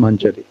of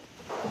Manjari.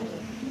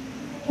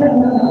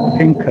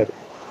 Hinkari.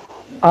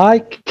 I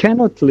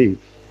cannot live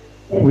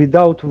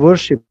without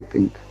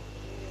worshipping.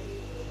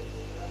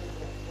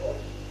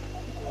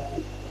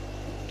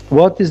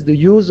 What is the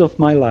use of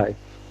my life?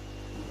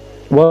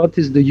 What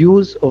is the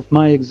use of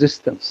my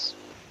existence?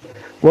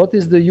 What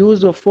is the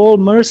use of all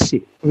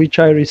mercy which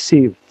I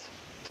received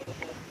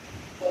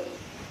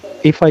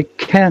if I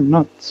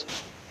cannot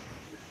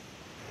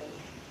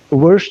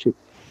worship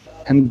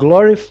and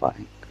glorify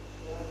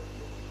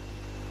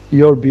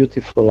your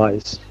beautiful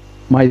eyes,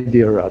 my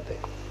dear Radhe?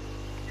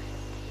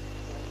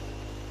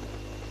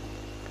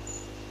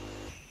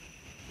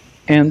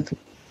 And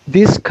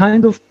this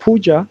kind of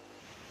puja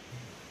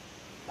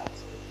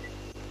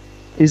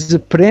is a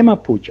prema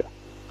puja.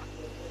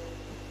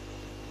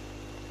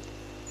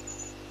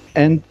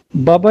 And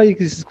Baba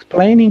is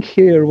explaining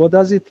here, what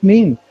does it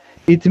mean?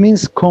 It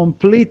means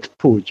complete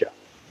puja.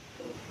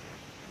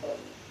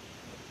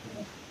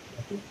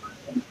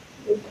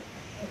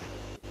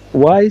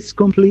 Why it's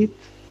complete?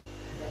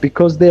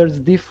 Because there's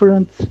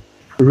different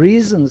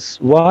reasons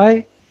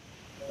why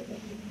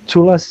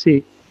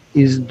Tulasi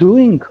is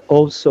doing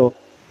also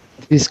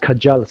this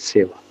Kajal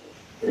Seva.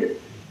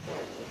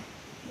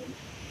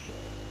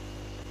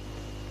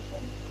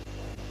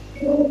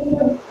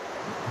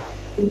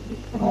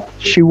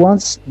 She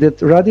wants that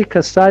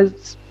Radhika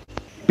size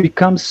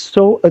becomes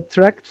so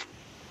attractive,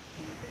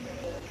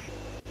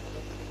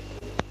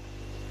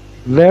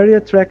 very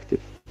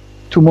attractive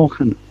to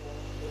Mohan,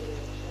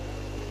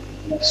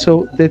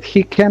 so that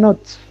he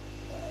cannot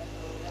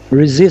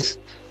resist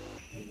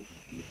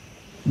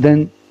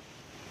then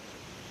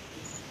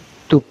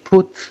to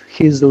put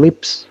his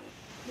lips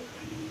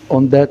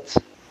on that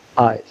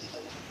eyes.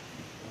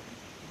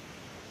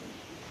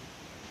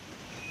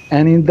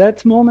 And in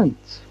that moment,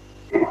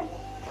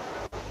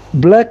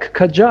 black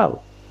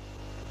Kajal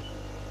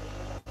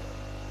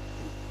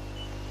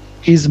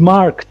is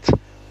marked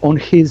on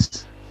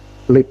his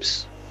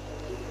lips.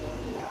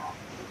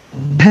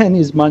 Then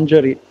his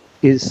Manjari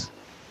is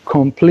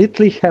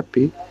completely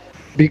happy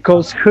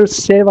because her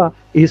Seva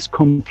is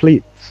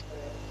complete.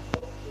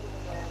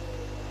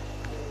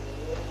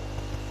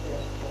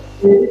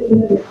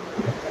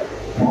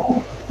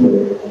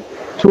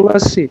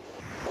 Tulasi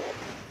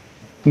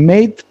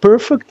made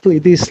perfectly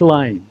this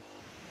line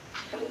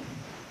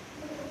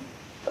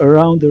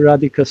around the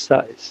Radhika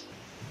size.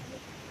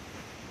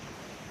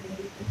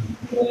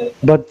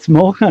 But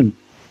Mohan,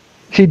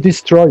 he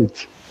destroyed.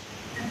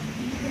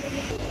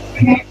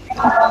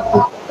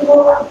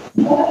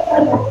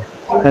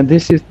 And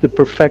this is the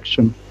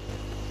perfection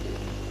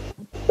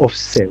of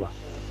Seva,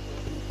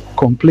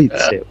 complete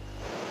Seva.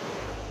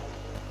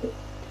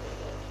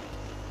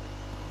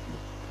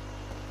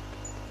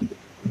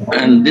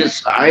 And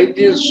this height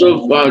is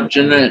so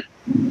fortunate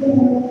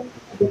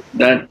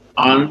that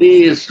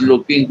only is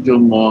looking to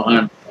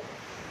Mohan.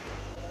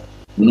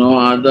 No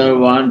other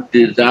one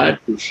desire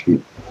to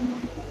see.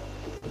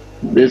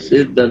 This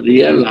is the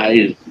real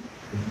eyes.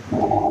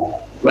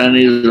 When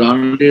is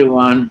only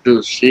one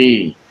to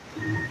see,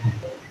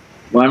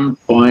 one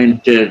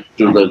pointed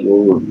to the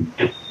goal.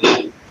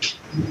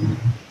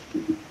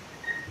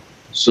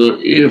 So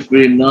if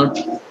we not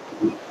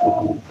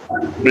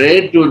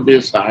pray to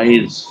these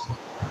eyes,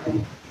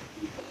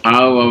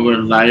 how our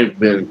life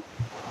will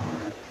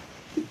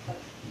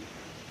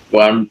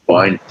one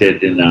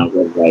pointed in our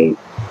life,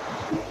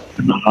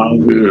 and how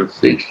we will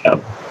fix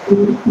up.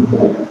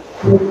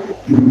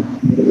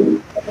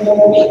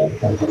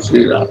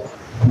 See that?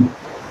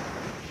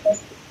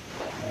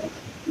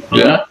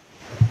 Yeah?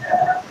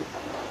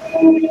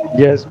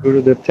 Yes,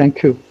 Gurudev,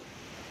 thank you.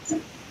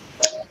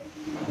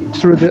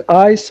 Through the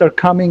eyes are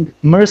coming,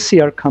 mercy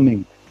are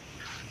coming.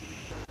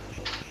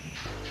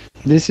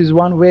 This is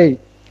one way.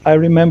 I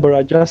remember,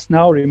 I just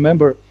now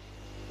remember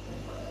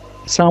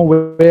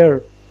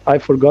somewhere, I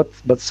forgot,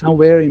 but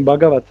somewhere in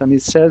Bhagavatam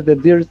it says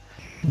that there's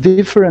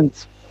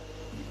different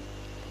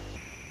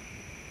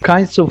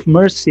kinds of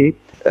mercy,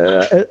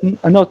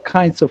 not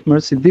kinds of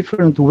mercy,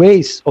 different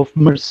ways of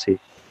mercy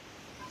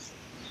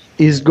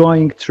is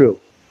going through.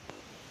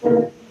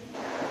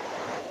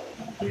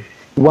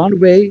 One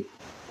way,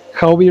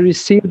 how we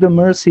receive the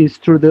mercy is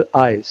through the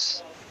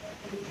eyes.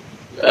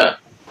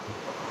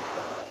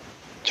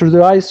 Through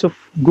the eyes of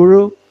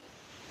Guru,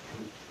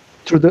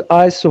 through the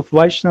eyes of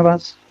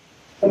Vaishnavas,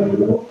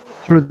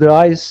 through the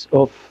eyes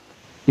of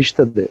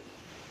Ishtadev.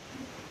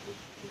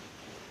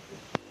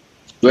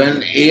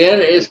 When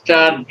air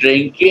start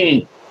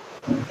drinking,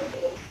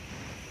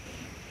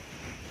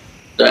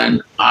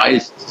 then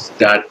eyes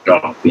start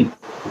talking.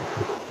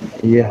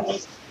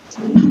 Yes.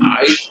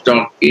 Eyes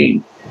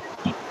talking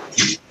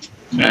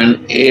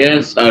and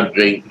ears are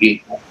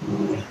drinking.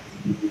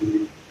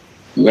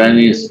 When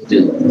it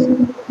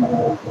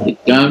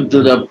comes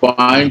to the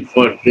point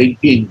for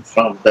drinking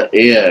from the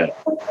air,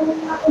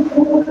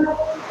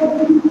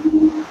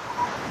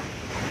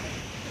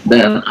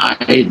 then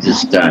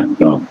eyes start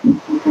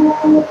talking.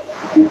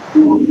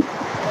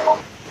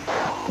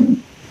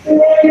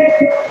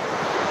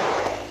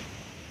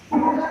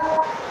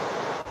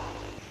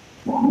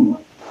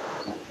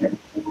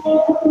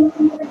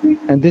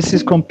 And this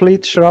is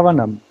complete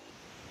Shravanam.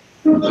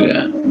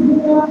 Yeah.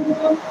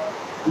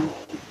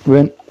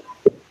 When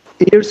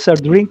ears are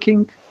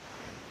drinking,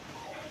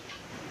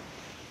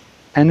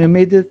 and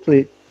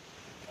immediately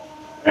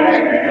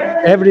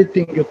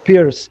everything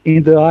appears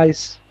in the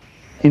eyes,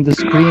 in the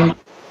screen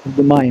of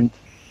the mind.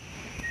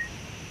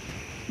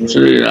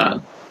 Sri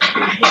Ram.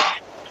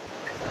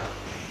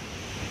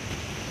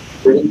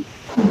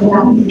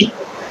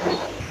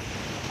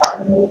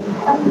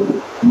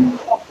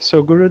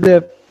 So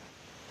Gurudev,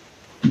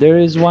 there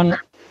is one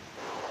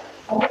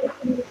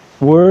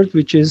word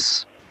which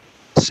is,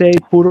 say,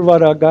 Purva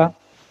Raga,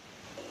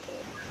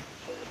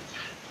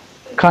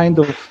 kind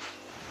of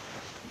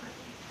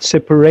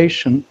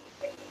separation.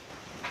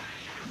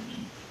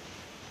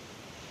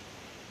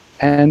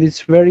 And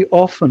it's very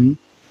often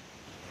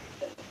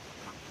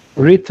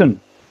written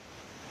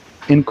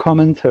in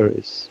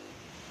commentaries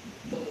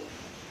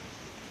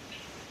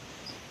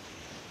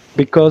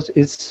because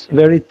it's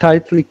very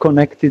tightly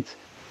connected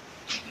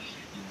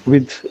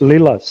with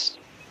Leelas.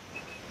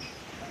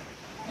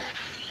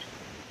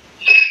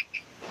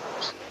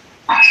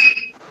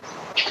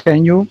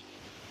 Can you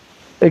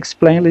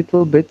explain a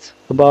little bit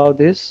about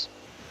this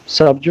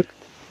subject?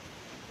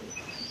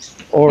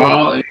 Or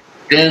How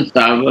intense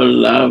our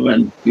love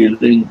and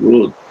feeling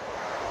growth.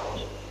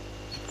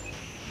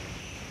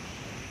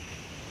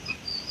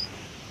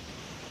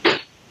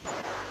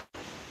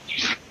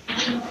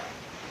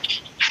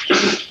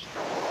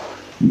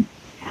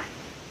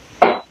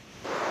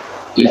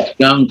 It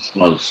comes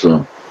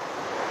also.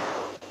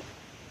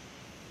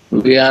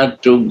 We are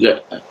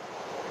together.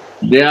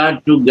 They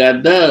are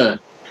together,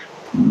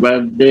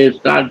 but they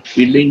start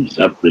feeling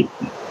separately.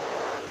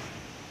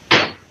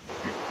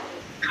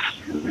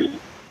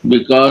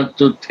 Because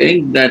to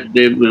think that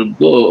they will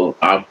go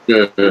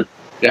after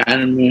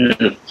 10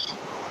 minutes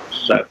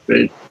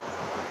separate,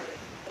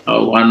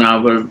 or 1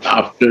 hour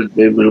after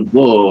they will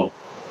go,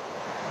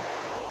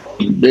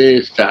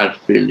 they start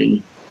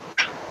feeling,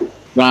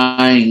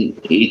 trying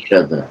each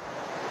other.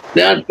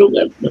 They are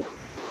together.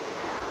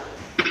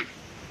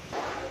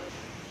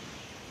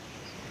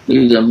 There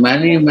is a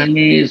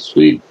many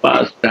sweet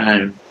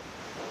pastime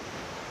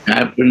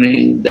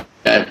happening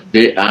that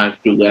they are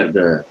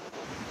together.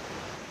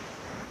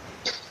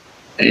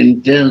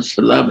 Intense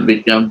love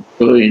becomes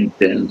so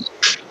intense,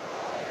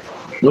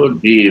 so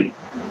deep,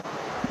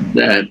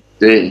 that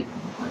they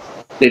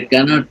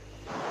cannot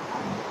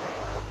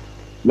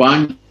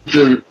want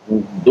to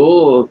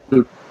go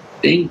to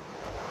think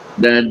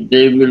that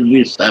they will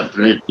be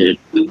separated.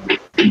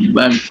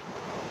 But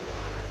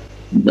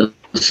the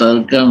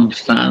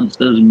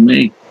circumstances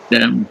make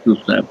them to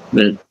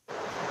separate.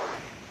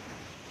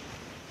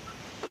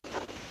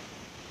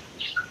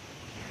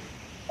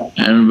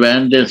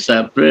 when they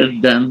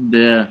separate, then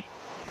they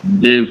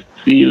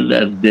feel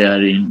that they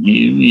are in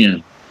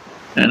union.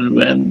 And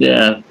when they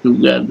are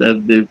together,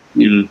 they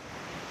feel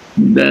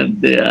that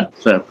they are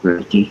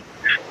separated.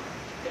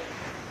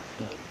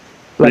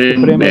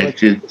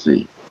 Like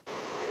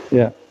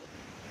yeah.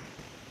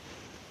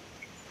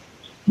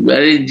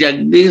 Very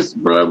Jagdish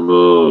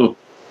Prabhu.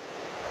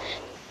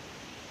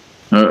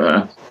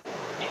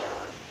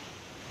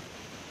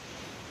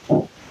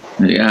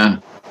 Yeah.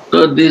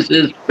 So this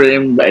is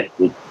Prem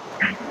Bhakti.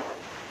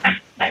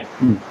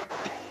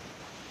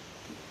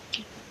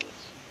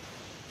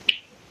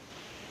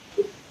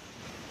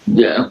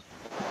 Yeah.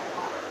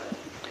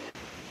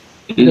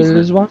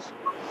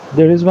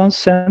 There is one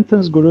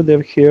sentence,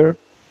 Gurudev, here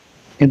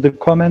in the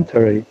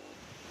commentary.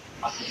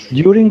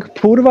 During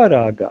Purva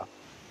Raga,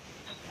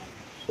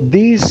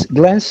 these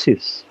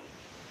glances,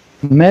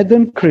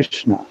 Madan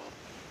Krishna,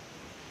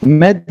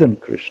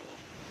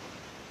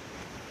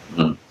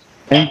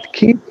 and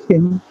keep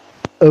him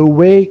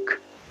awake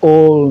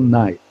all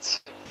night.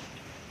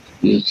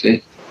 You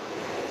see?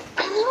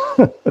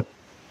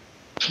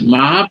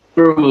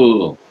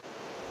 Mahaprabhu.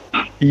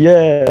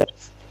 Yes.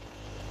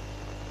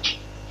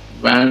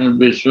 When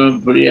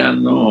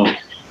Vishnupriya knows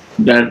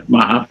that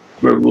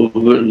Mahaprabhu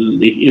will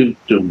leave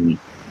to me,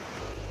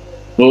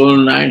 whole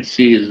night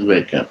she is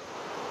wake up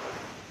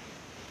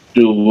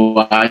to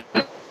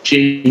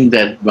watching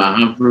that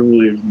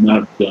Mahaprabhu is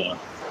not gone.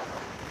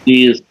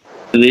 He is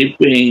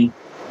sleeping,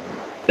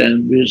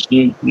 then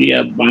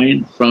Vishnupriya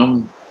binds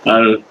from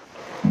her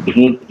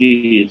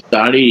dhoti,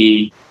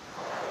 sari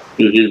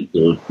to his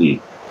dhoti.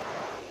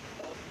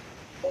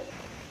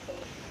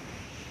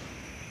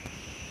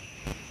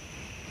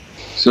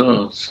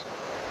 So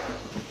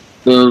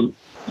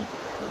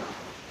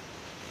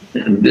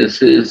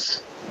this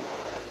is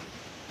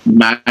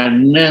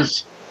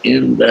madness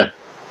in the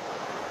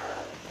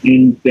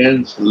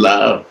intense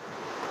love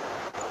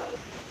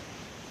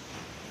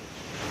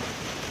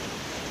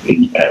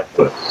in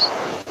efforts.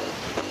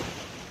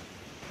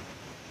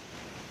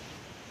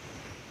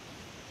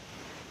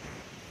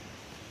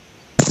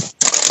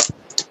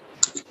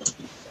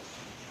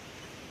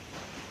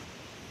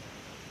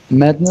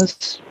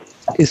 Madness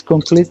is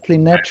completely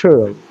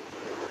natural.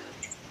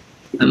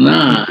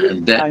 No,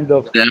 they're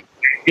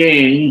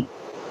waiting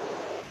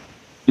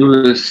to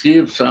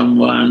receive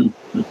someone,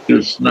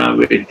 Krishna,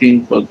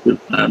 waiting for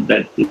Krishna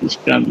that is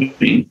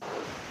coming,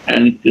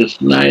 and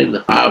Krishna is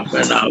half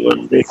an hour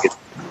late.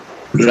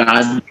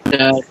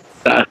 Radha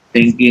starts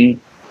thinking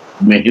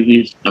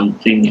maybe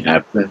something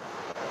happened.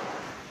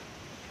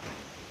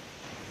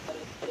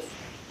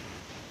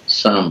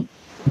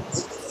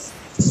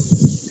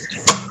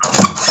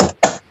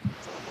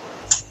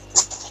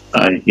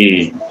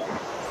 He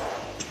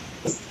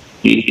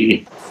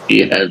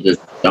has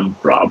some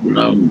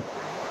problem.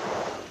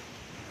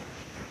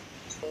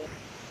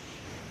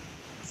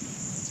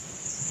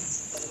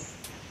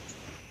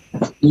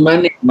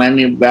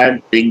 Many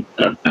bad things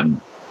are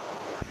done.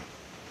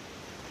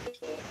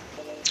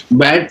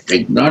 Bad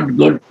thing, not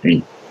good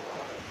thing.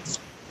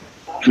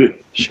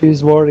 She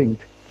is worrying.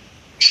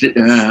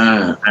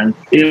 And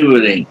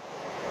shivering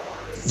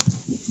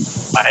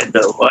by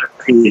the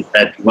worry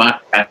that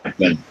what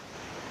happened.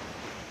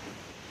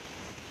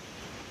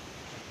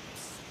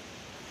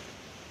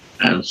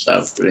 And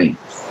suffering.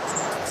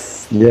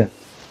 Yeah.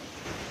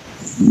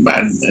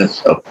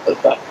 Madness of the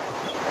dark.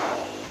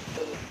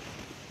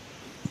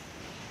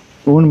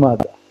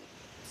 Unmada.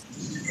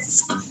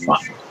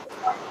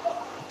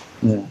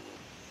 Yeah.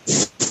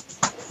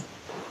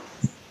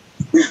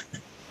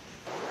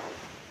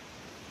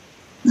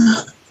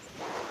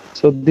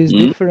 So these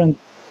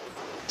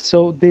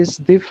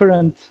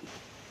different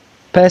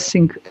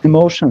passing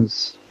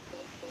emotions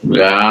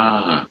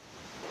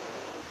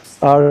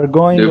are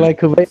going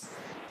like a wave.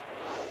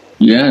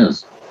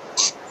 Yes.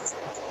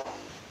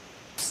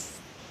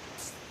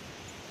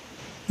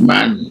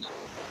 Man.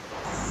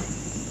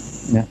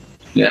 Yeah.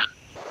 Yeah.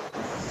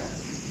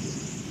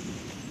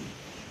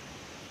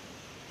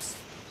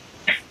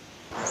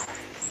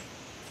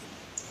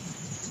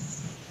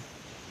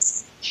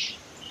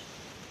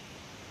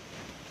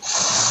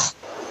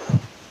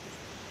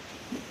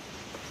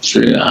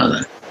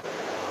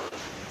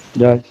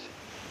 Yes.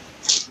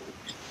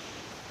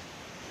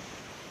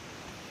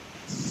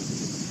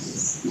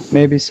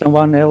 Maybe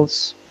someone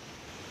else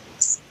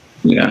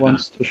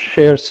wants to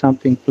share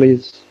something,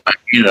 please.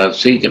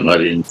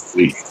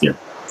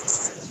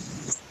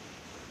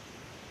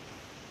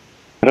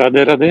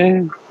 Radhe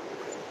Radhe.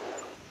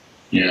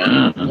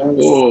 Yeah.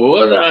 Oh,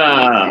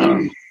 hola.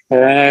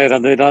 Hey,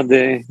 Radhe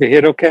Radhe.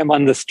 Here, okay, I'm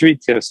on the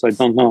street here, so I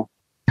don't know.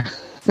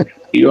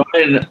 You're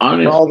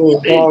on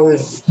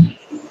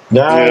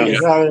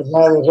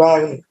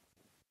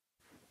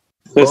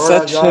There's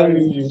such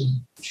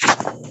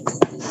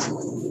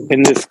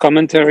in this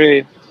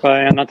commentary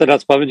by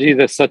Anantadas Babaji,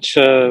 there's such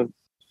a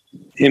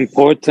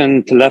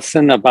important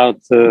lesson about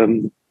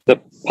the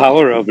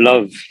power of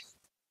love.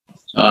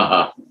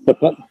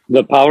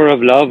 The power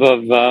of love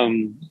of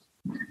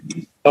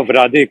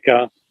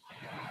Radhika.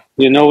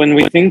 You know, when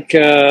we think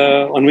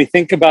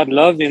about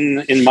love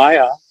in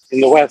Maya, in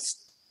the West,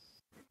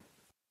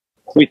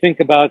 we think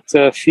about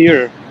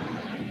fear.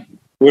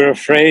 We're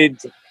afraid.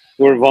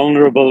 We're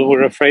vulnerable.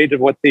 We're afraid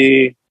of what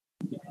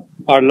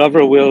our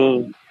lover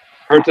will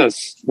hurt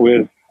us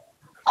with.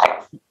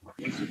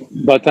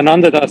 But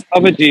Ananda Das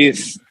Babaji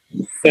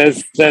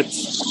says that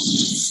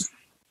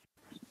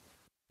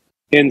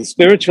in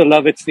spiritual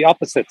love, it's the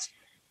opposite.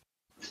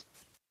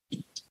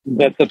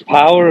 That the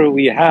power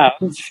we have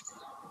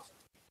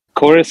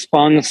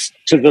corresponds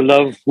to the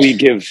love we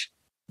give.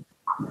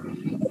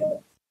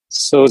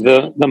 So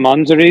the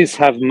Manjaris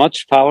have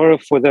much power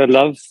for their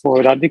love for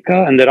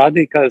Radhika, and the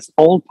Radhika is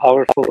all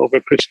powerful over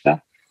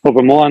Krishna,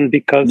 over Mohan,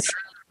 because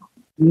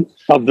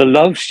of the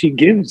love she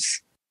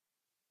gives.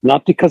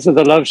 Not because of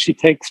the love she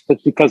takes,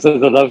 but because of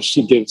the love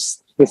she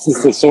gives. This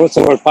is the source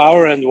of her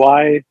power and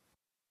why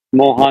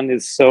Mohan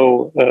is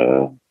so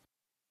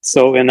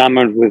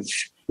enamored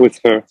with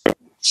her,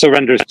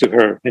 surrenders to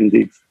her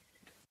indeed.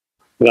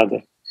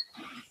 Radha.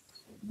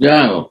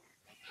 Yeah,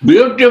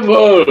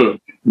 beautiful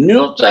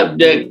new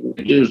subject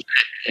you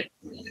say.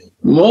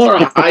 More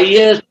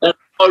highest and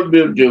more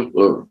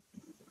beautiful.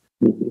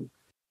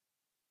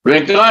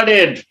 Record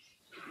it.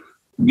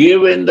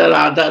 Give in the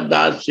Radha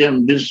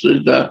Dasyam. This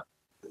is the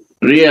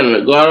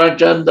real.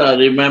 Gaurachandra,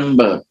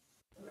 remember.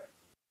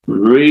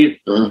 Read,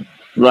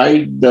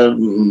 write the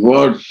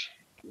words.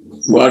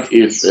 What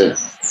is there?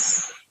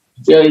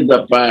 Here is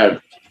the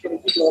pad.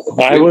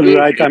 I will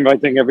write. I'm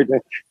writing every day.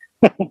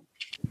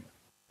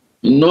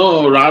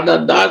 No,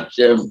 Radha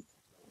Dasyam.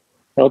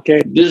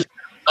 Okay. This is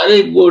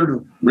very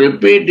good.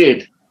 Repeat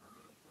it.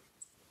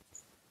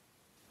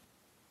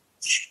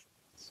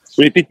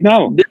 Repeat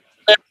now.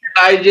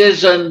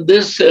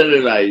 This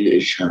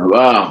realization.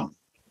 Wow.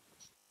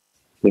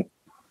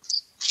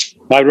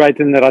 I write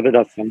in the Radha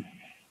Dasyam.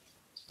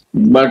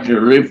 But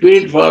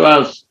repeat for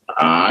us.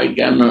 I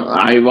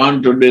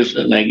want to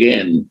listen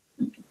again.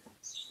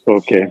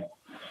 Okay.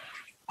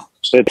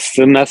 It's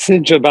the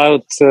message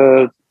about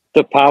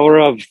the power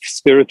of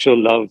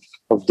spiritual love,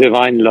 of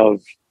divine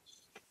love.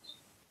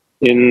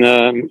 In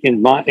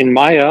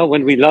Maya,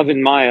 when we love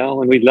in Maya,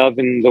 when we love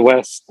in the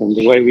West, and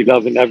the way we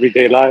love in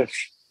everyday life,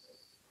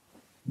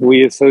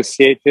 we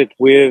associate it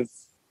with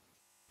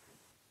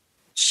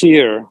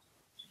fear,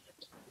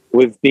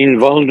 with being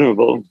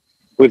vulnerable,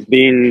 with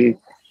being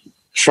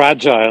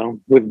fragile,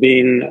 with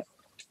being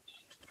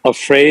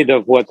afraid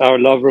of what our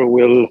lover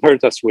will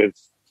hurt us with.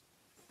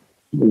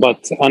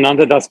 But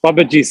Ananda Das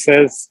Babaji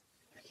says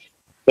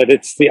that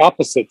it's the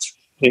opposite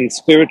in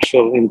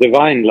spiritual, in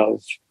divine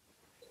love.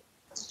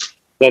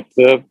 That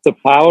the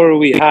power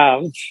we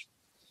have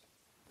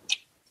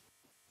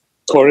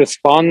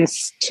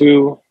corresponds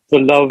to the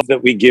love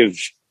that we give.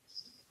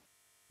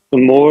 The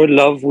more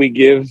love we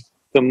give,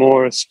 the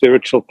more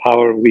spiritual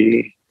power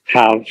we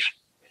have.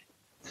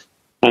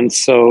 And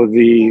so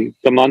the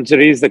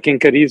Manjaris, the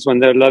Kinkaris, when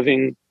they're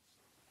loving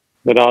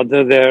the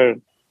Radha,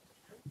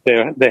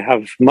 they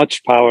have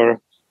much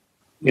power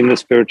in the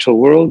spiritual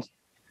world.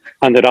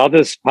 And the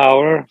Radha's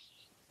power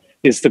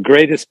is the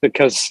greatest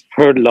because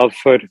her love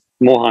for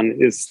Mohan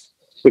is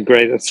the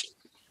greatest.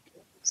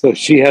 So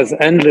she has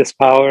endless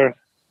power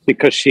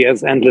because she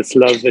has endless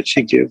love that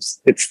she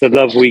gives. It's the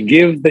love we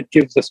give that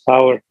gives us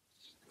power,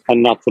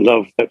 and not the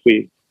love that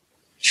we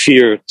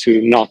fear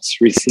to not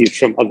receive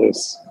from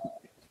others.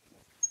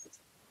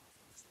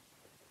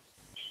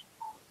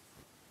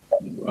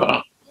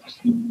 Wow.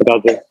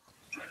 Radha.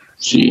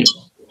 See.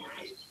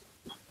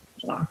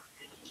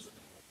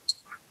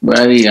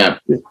 Very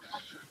happy.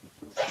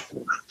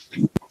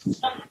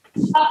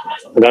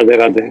 Radhe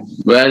Radhe.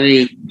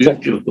 Very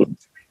beautiful.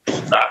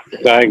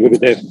 Jai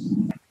Gurudev.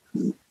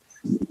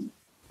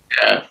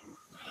 Yeah.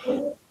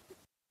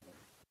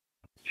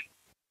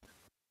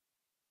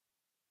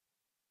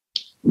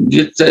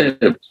 Just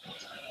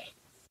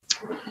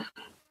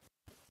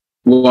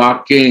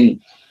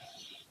walking,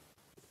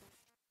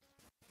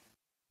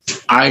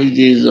 eyes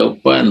is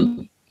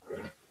open,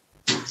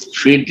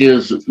 feet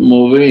is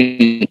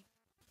moving,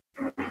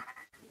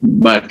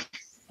 but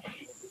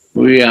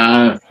we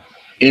are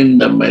in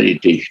the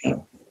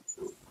meditation.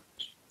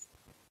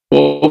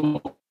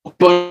 Open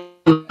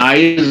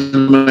eyes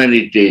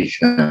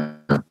meditation.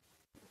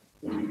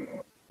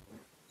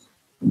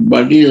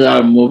 Bodies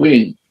are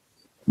moving,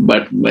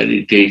 but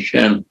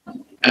meditation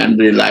and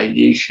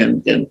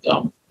realization can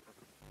come.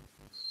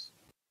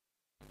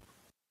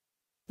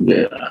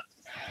 There are.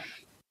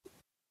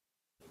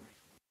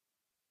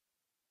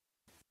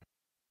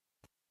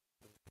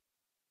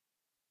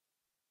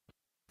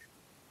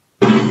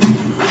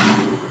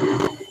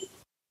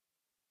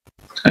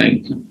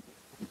 Thank you.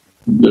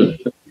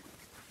 Good.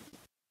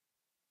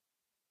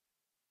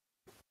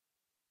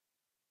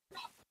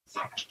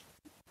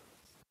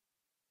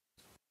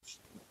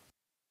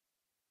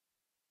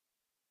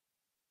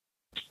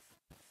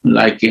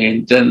 Like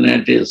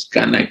internet is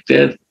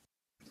connected,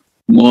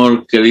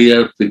 more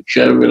clear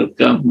picture will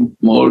come,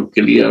 more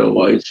clear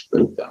voice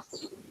will come.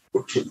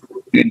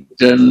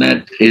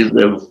 Internet is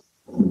a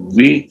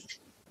weak,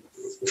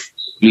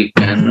 we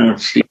cannot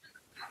see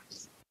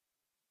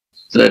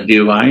the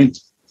divine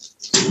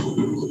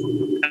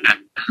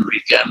and we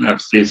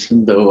cannot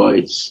listen the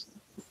voice.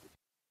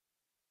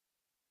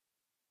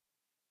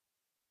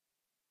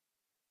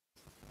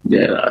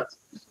 There are.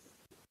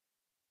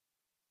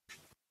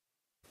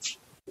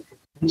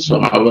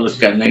 So our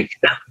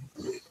connection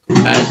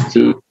has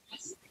to be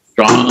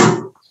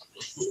strong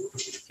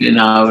in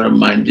our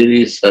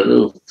Manjari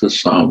Sarup to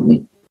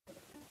Swami.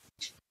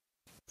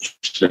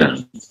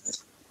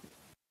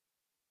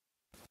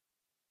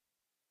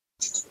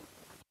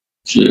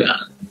 Yeah.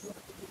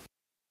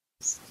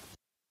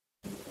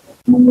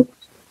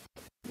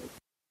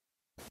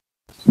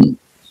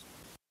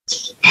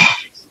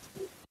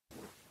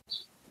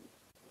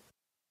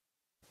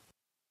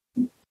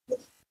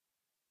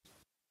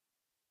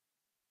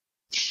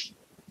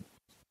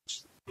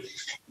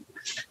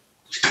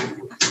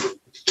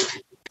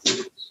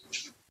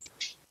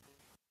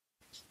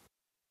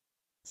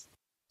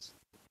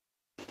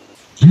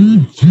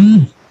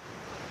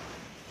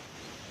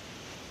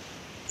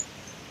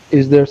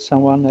 Is there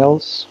someone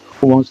else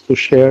who wants to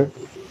share?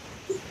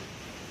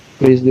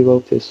 Please,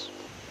 devotees.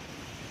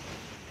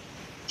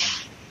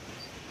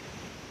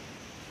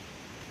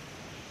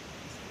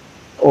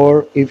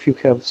 Or if you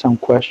have some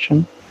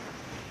question.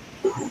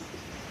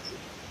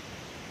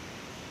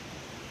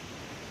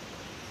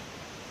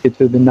 It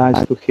will be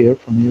nice to hear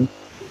from you.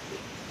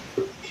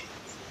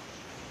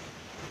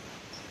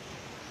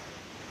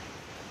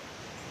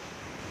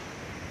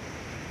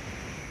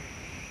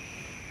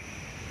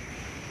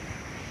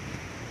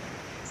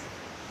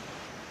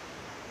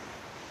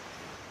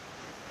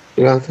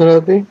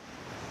 Radhe.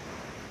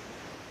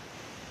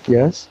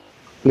 Yes,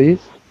 please.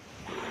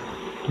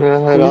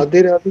 Radhe,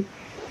 Radhe.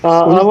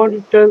 I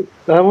want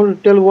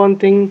to tell one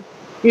thing.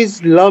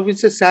 Is love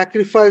is a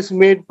sacrifice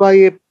made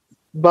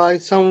by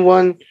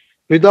someone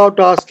without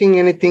asking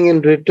anything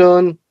in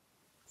return,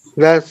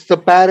 that the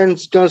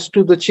parents does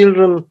to the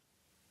children,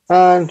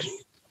 and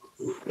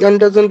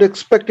doesn't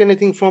expect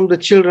anything from the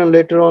children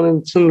later on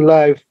in some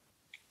life.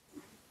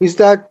 Is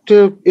that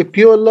a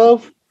pure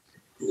love?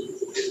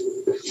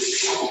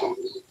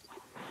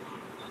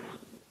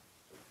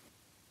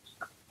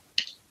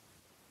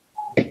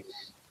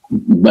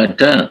 But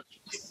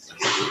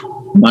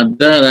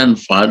mother and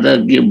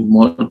father give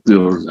more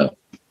pure love.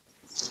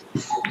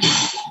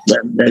 But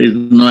there is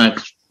no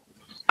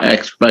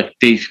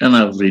expectation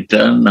of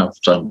return of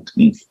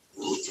something.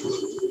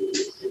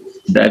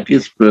 That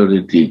is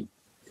purity.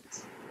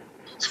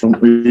 So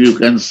you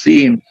can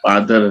see in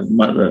father and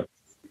mother.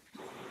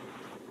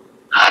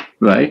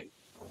 Right?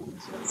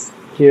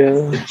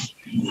 Yeah.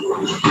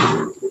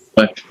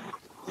 But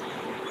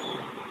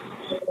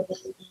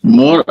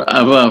more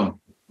above,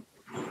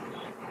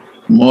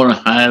 more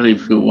higher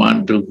if you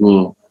want to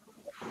go,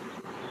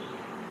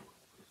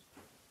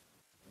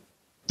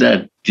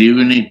 that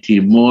divinity,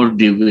 more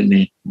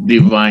divine,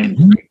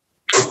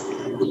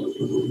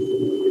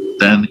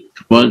 then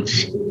it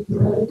works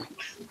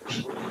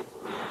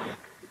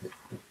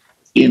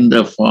in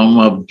the form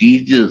of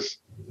Jesus.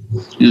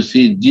 You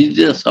see,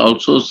 Jesus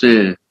also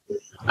said,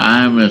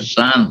 I am a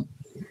son.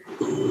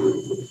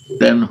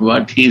 Then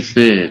what he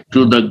say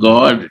to the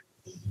God?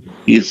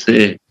 He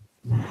say,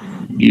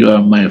 you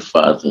are my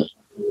father.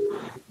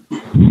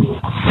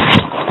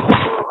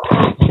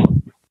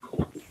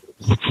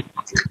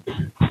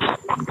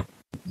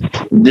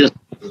 This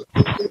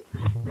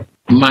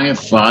my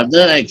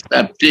father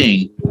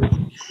accepting,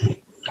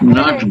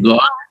 not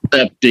God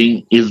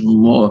accepting, is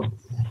more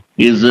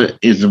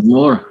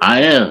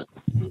higher.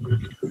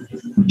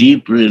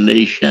 Deep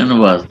relation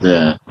was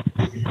there,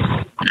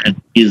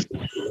 and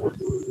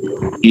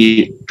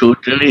he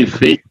totally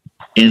fit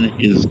in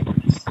his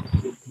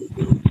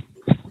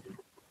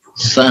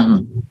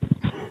son,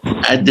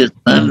 as the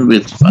son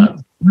with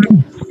father.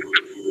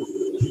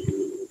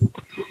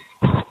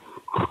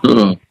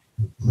 So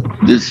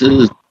this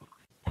is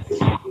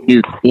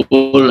his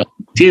whole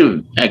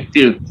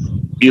active.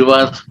 He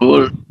was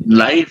whole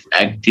life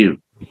active.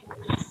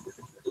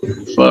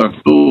 For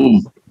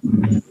whom?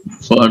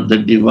 For the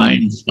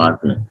Divine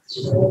Father.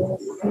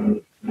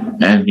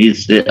 And he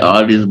said,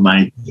 all is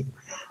my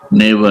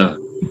neighbor,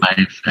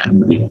 my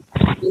family.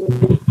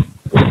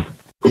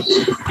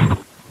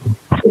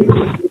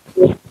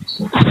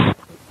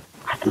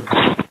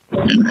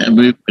 And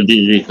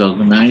everybody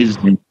recognized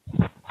him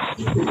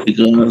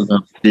because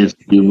of this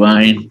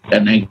divine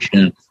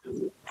connection,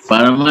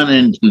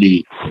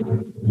 permanently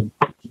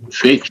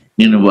fixed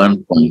in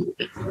one point.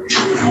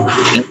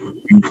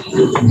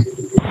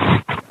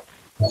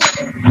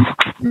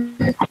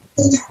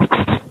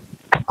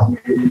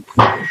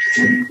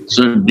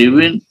 So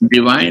divine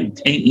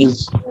thing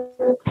is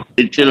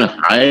little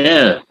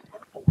higher,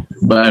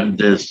 but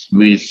this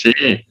we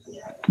say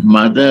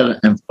mother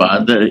and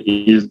father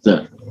is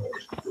the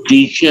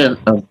teacher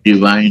of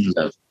divine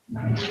love.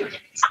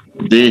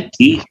 They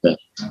teach us.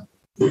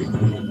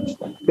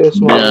 Yes,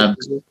 They are,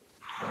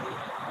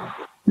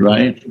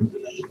 right?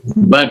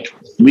 But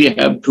we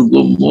have to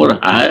go more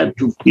higher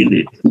to feel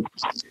it.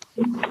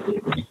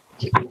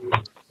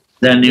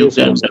 Then you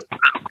can have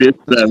this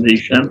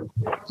relation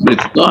with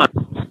God.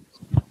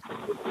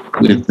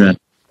 with the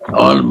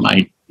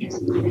Almighty,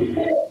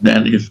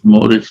 then it's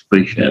more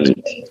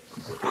spirituality.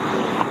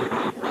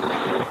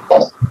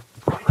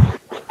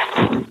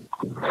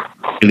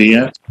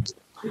 Clear?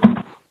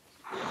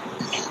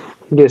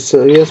 Yes,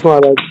 sir. Yes,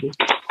 Maharaj.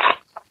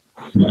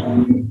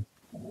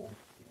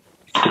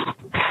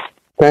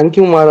 Thank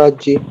you,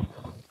 Maharaj.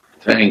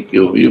 Thank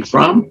you. You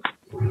from?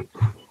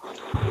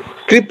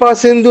 Kripa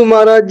Sindhu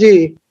Maharaj.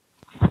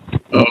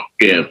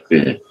 Okay,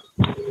 okay.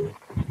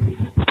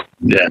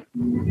 Yeah.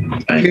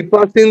 Thank you.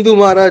 Kripa Sindhu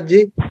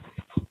Maharaj.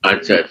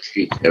 अच्छा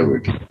ठीक है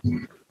बेटा.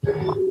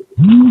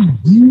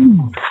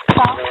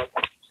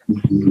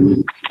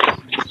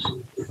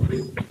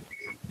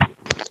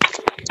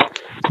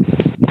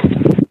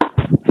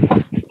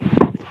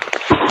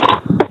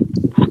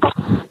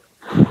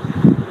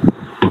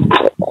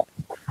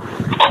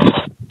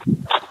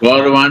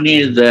 Goswami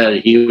is there,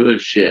 he will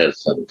share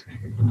something.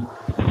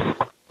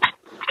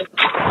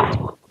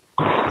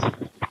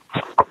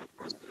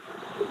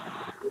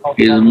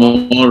 He is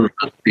more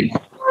happy.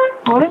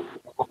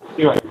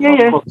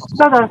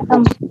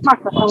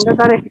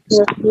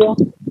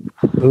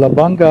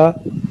 Labanga,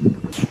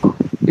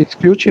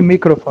 isključi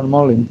mikrofon,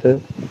 molim te.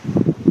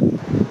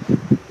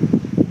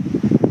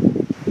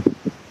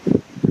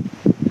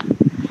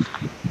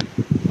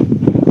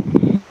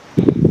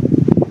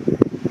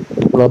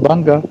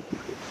 Labanga.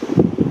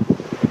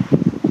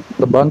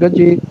 Labanga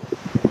ji.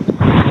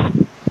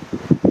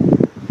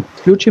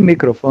 Isključi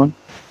mikrofon.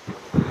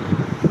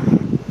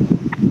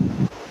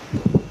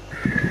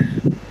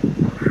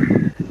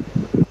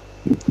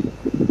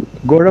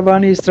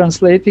 Gauravani is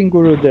translating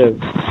Gurudev.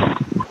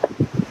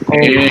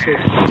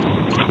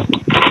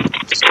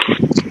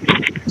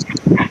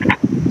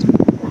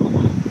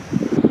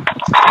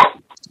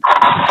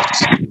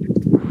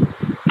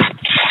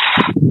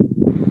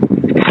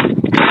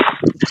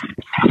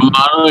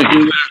 Tomorrow he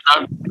will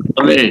not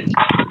play. He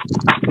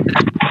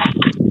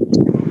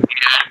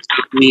has to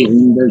be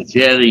in the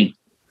sharing.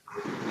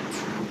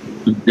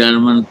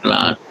 German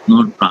class, no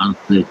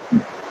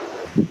translation.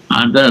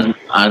 Others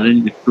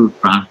arrange to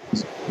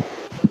translate.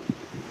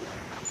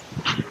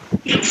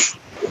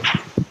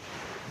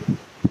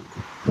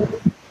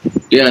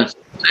 Yes,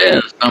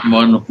 there's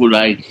someone who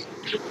likes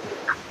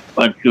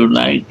what you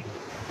like.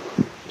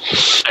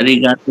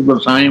 Arigato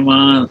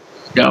gozaimasu,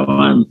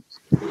 Javan.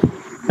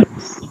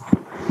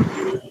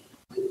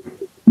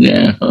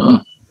 Yeah.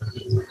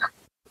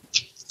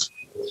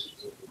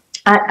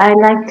 I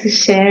like to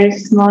share a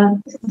small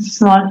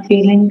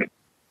feeling.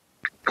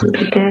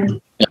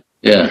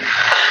 Yeah.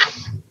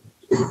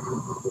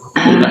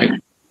 Like.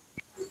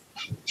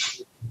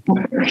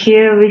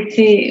 Here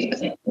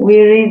we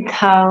read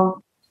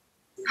how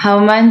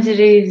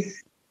Manjari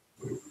is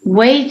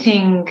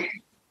waiting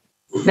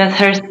that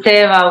her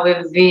seva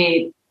will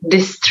be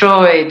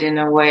destroyed in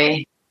a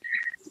way.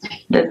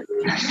 That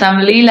some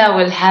lila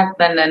will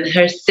happen and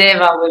her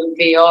seva will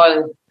be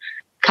all,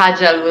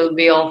 Kajal will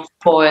be all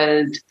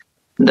spoiled.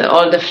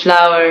 All the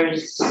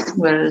flowers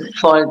will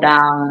fall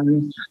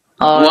down.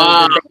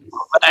 Wow,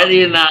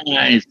 very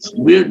nice,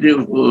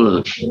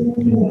 beautiful.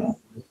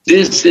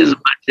 This is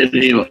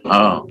Manjari.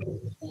 Wow.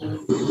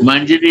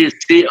 Manjari,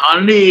 see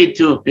only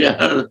to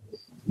hear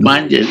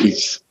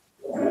Manjaris.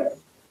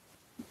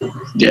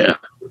 Yeah,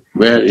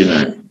 very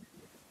nice.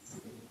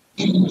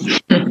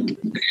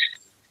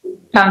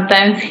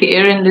 Sometimes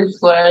here in this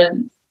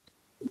world,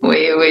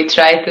 we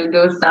try to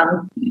do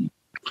some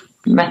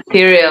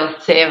material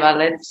seva,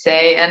 let's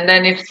say, and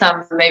then if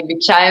some maybe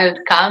child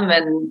come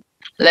and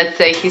let's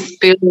say he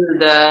spilled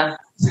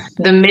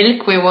the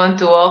milk we want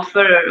to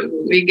offer,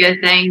 we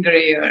get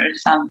angry or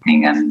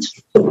something, and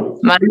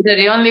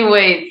Manjari only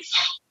waits.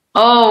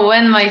 Oh,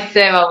 when my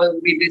seva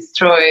will be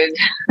destroyed,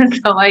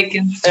 so I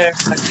can serve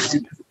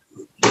again.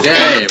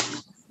 Yeah,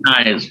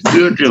 nice,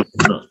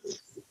 beautiful.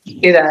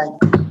 Yeah.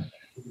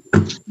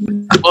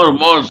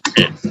 More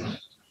steps.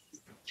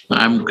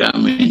 I'm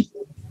coming.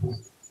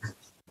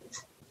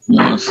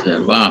 More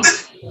steps. Wow.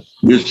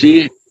 You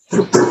see,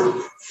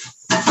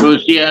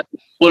 Croatia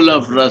is full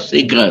of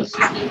rasikas.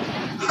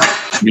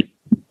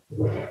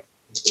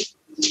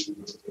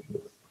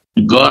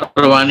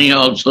 Goswami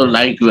also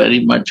like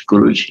very much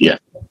Croatia.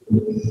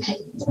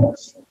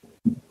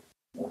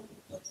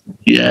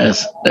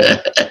 Yes.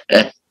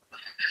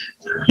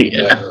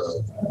 Yeah.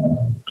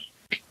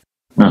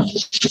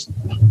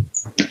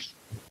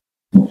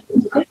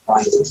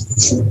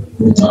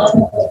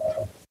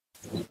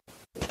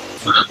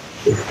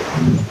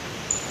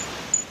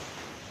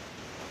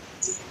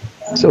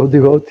 So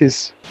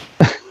devotees,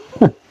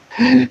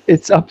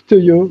 it's up to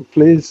you,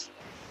 please.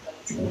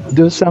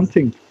 Do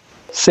something.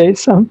 Say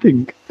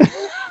something.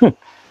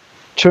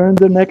 Churn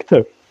the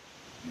nectar.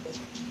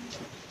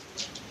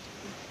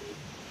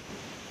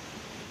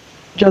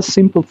 Just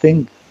simple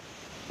thing.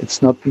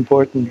 It's not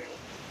important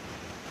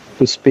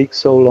to speak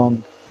so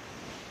long.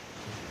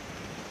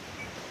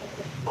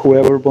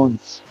 Whoever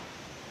wants.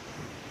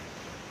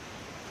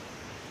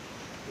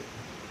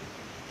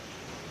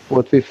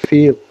 What we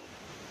feel.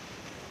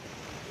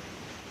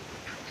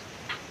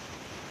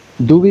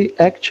 Do we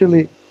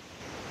actually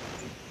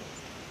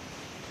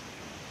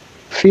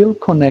feel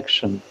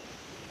connection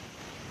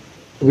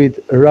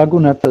with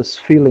Raghunatha's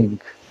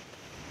feeling.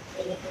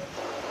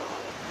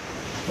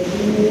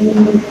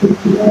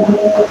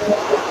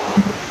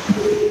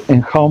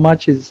 And how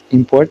much is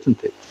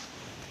important it.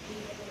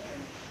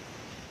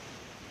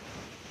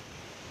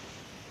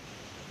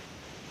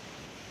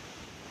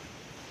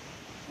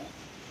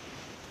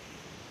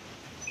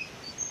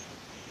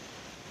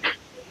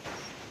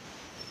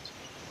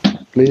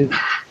 Please.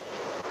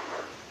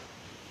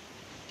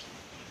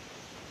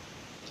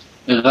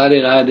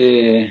 Radhe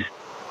Radhe.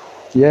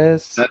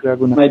 Yes,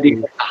 Raghunath. My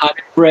dear,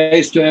 hearty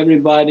praise to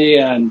everybody,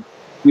 and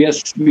we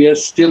are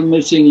still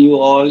missing you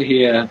all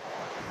here.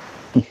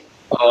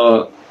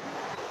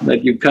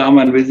 That you come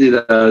and visit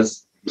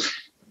us.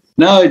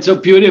 No, it's so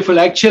beautiful.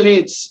 Actually,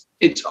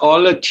 it's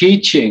all a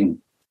teaching.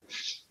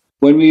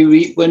 When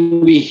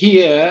we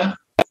hear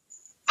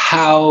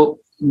how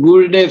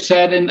Gurudev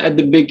said at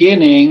the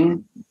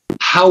beginning,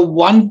 how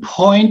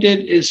one-pointed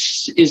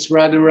is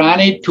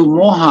Radharani to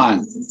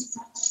Mohan.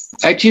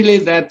 Actually,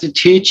 that's a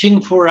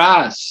teaching for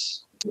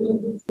us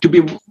to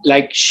be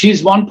like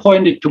she's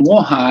one-pointed to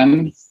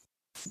Mohan,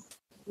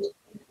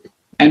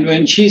 and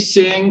when she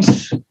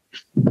sings,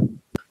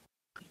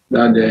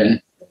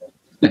 and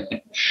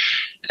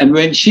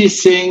when she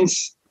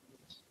sings,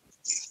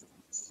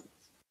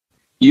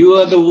 you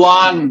are the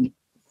one,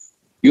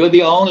 you're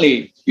the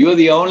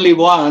only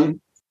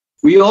one.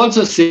 We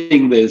also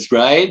sing this,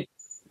 right?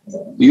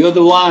 You're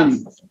the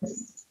one,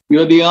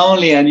 you're the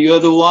only, and you're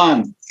the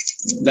one.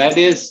 That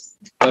is,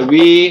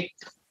 we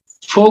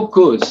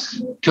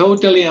focus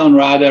totally on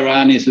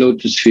Radharani's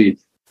lotus feet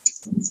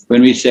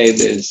when we say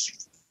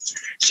this.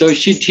 So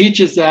she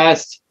teaches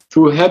us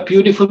through her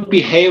beautiful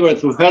behavior,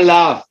 through her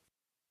love,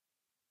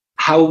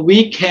 how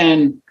we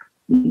can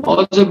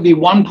also be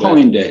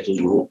one-pointed.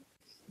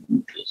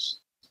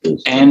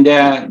 And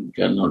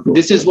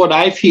this is what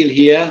I feel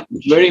here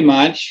very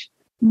much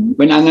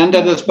when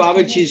Anantadas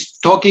Babaji is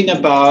talking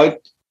about,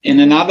 in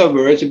another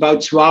words, about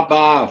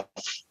Swabhav,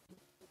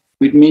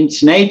 which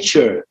means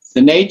nature,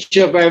 the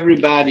nature of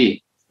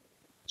everybody.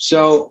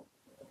 So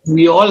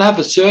we all have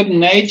a certain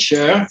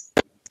nature,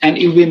 and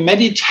if we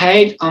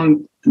meditate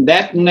on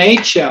that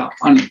nature,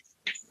 on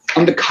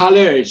the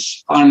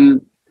colors, on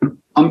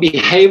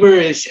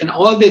behaviors and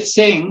all these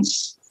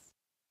things,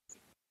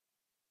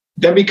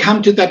 then we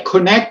come to that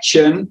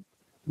connection,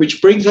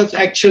 which brings us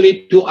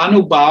actually to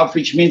Anubhav,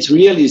 which means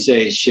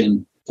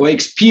realization or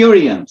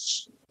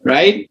experience,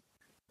 right?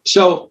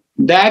 So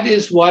that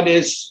is what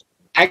is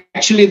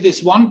actually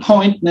this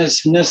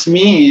one-pointedness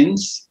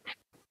means,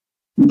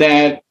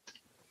 that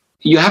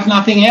you have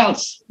nothing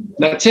else.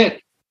 That's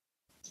it.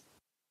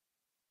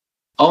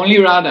 Only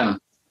Radha.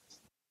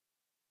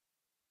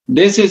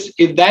 This is,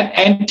 if that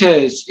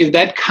enters, if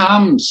that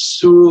comes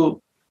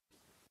through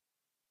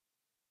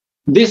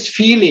this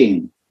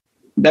feeling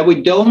that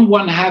we don't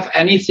want to have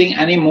anything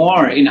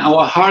anymore in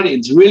our heart,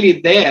 it's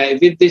really there.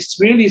 If this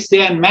really is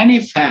there and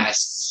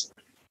manifests,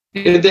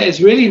 if there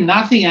is really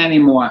nothing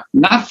anymore,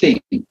 nothing,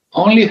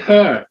 only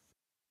her,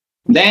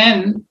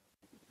 then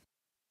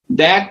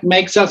that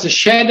makes us a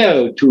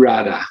shadow to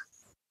Radha,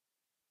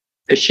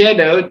 a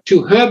shadow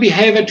to her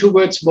behavior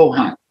towards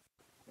Mohan.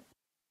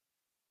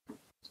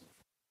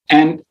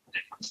 And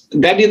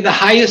that is the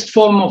highest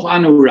form of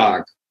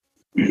Anurag.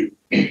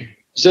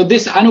 So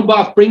this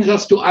Anubhav brings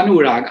us to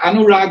Anurag.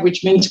 Anurag,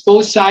 which means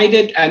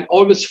both-sided and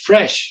always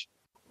fresh.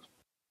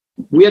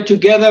 We are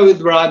together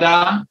with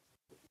Radha,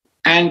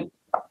 and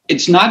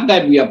it's not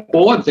that we are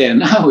bored there.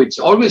 No, it's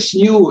always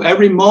new.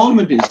 Every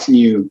moment is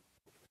new.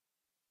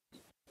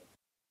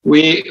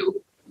 We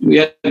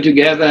are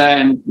together,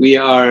 and we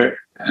are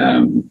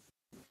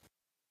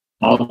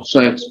also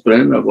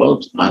explain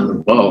about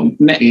Anubhav.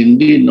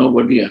 Hindi,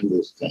 nobody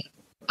understands.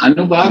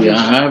 Anubhav. You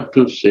have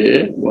to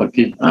say what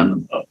is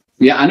Anubhav.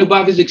 Yeah,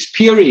 Anubhav is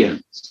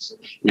experience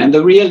and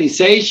the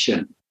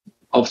realization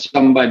of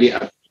somebody.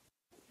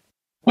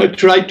 I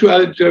tried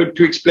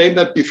to explain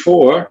that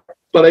before,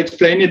 but I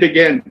explain it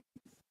again.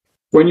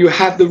 When you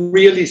have the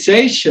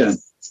realization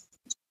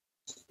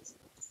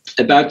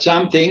about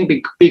something,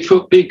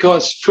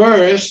 because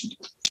first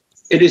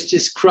it is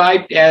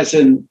described as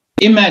an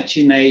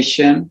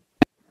imagination,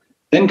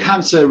 then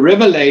comes a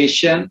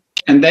revelation,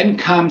 and then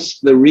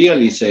comes the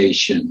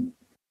realization.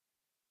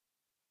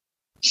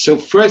 So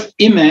first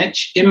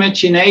image,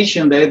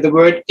 imagination, there's the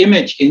word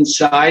image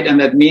inside,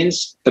 and that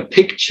means a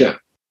picture.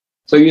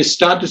 So you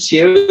start to see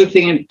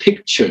everything in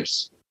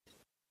pictures.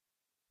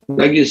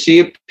 Like you see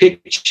a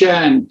picture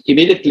and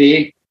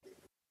immediately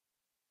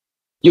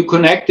you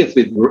connect it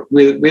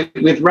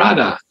with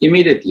Radha,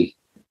 immediately.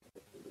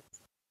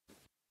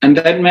 And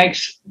that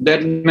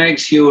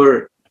makes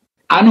your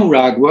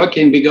Anurag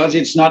working, because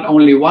it's not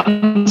only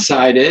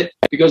one-sided,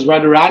 because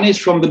Radharani is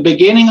from the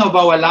beginning of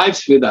our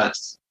lives with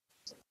us.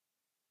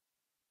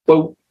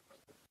 But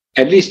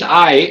at least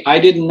I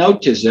didn't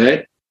notice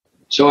it.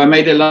 So I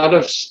made a lot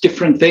of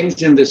different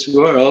things in this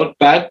world.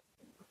 But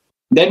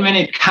then when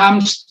it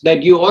comes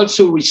that you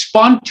also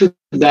respond to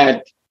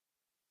that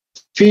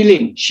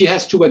feeling she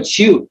has towards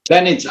you,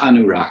 then it's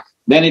Anurag.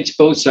 then it's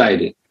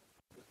both-sided.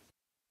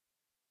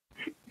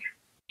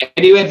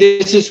 Anyway,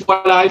 this is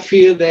what I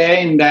feel there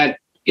in that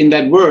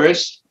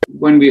verse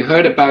when we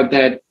heard about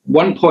that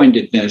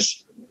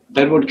one-pointedness.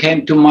 That what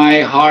came to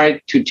my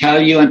heart to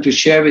tell you and to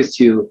share with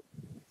you.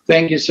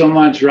 Thank you so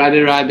much,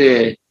 Radhe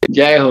Radhe.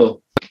 Jai Ho.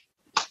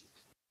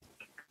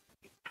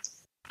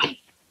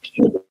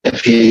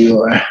 Here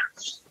you are.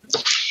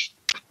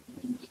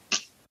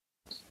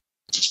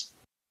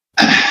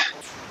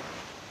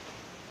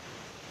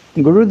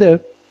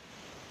 Gurudev,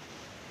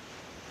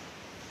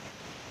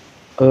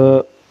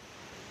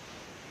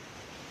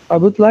 I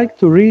would like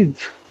to read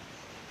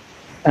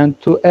and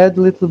to add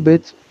a little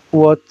bit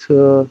what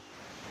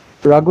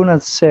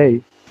Raghunath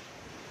say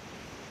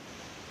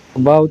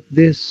about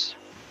this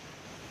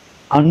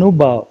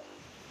Anubhav.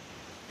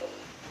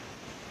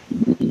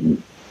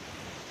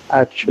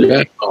 Actually,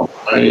 Yeah, oh,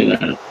 very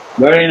nice.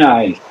 Very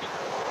nice.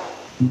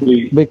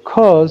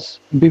 because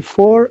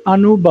before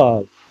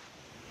Anubhav,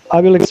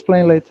 I will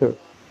explain later,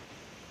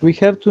 we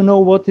have to know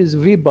what is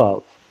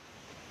Vibhav.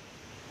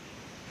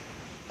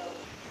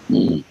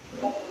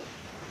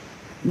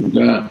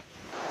 Yeah.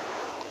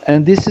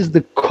 And this is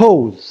the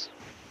cause,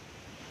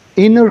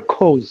 inner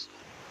cause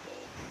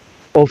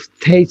of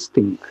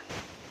tasting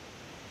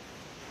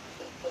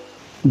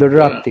the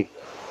rati.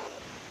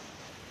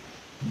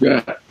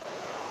 Yeah.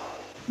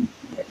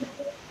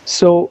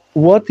 So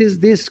what is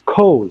this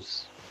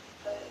cause?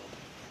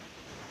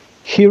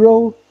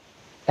 Hero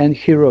and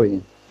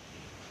heroine.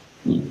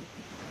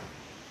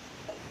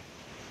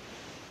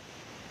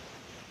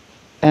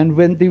 And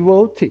when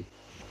devotee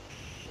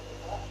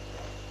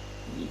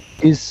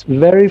is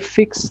very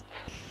fixed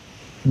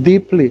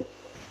deeply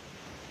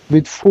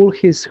with full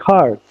his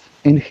heart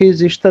in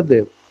his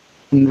Ishtadev,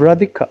 in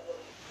Radhika,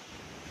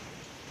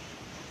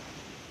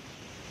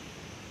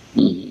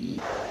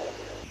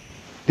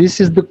 this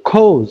is the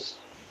cause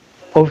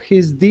of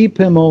his deep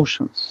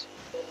emotions.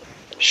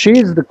 She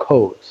is the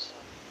cause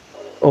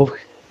of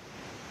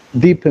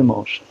deep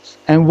emotions.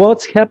 And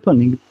what's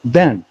happening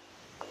then?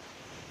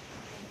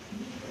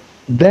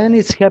 Then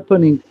it's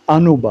happening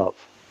Anubhav.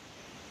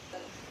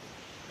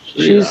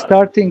 She is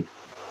starting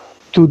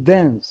to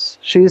dance.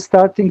 She is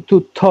starting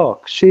to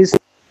talk.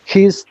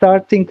 He is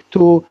starting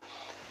to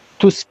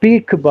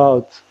speak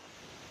about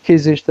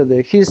his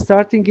Ishtadev. He is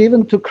starting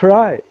even to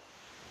cry.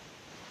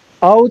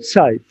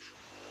 Outside,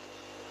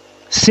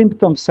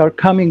 symptoms are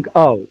coming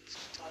out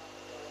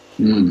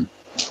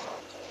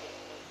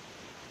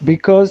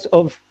because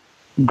of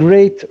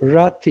great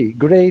rati,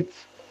 great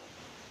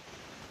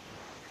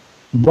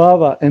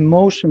bhava,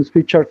 emotions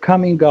which are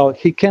coming out.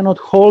 He cannot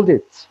hold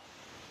it.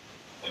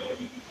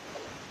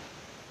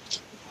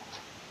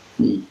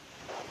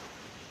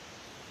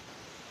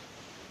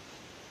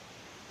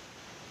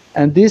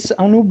 And this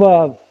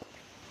Anubhav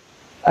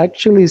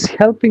actually is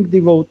helping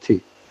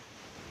devotee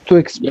to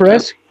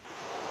express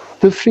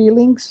the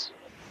feelings,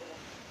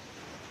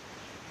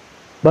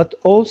 but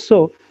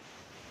also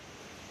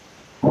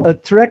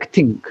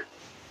attracting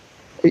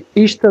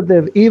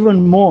Ishtadev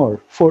even more,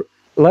 for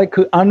like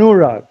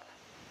Anurag,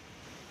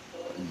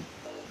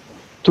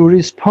 to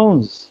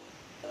respond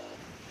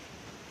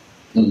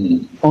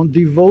on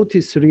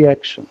devotee's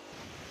reaction.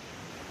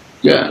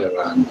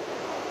 Yeah.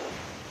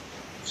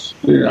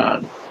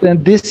 Yeah.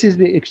 And this is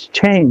the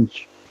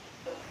exchange.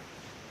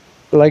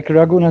 Like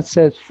Raghunath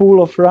says,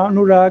 full of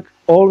Anurag,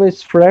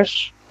 always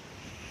fresh.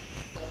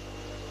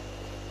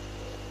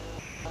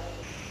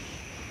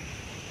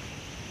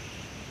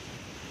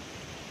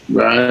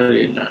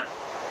 Very nice.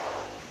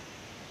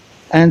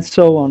 And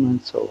so on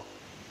and so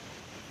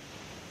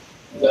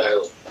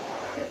on.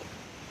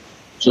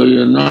 So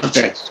you're not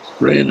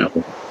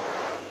explainable.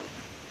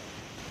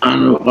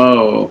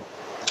 Anubhav.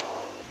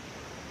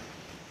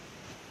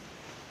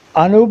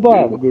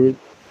 Anubhav, Guru,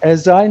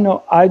 as I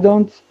know, I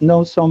don't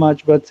know so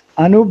much, but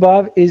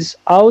Anubhav is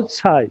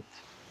outside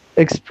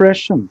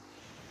expression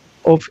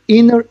of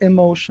inner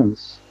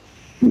emotions.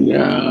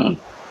 Yeah.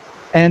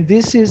 And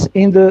this is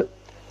in the,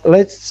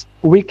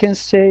 we can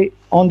say,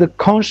 on the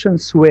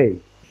conscious way.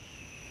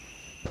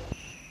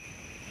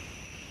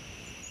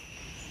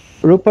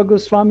 Rupa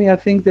Goswami, I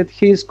think that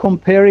he is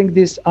comparing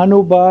this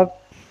Anubhav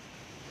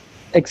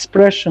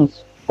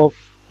expressions of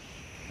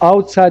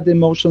outside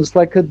emotions,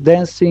 like a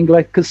dancing,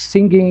 like a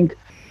singing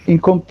in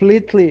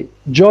completely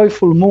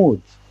joyful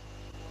mood.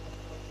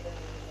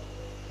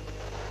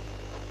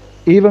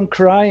 Even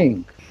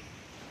crying.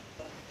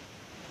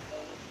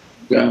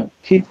 Yeah.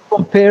 He's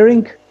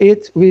comparing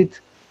it with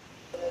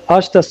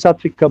Ashta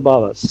Sattvika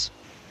Bhavas.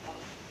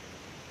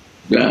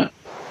 Yeah.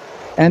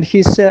 And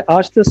he said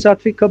Ashta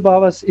Sattvika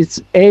Bhavas,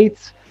 it's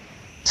 8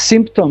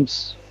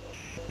 symptoms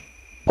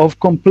of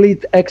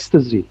complete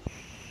ecstasy.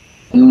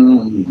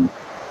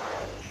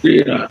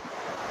 Yeah.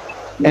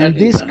 And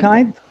this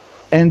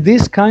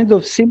kind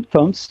of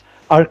symptoms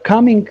are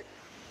coming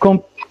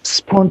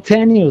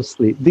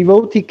spontaneously.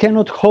 Devotee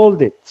cannot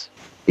hold it.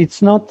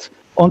 It's not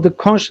on the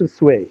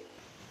conscious way.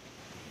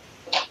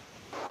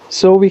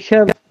 So we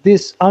have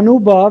this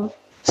Anubhav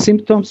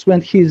symptoms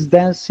when he is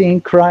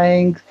dancing,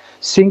 crying,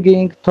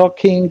 singing,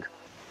 talking,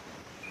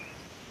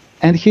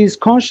 and he is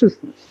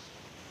consciousness.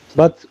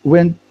 But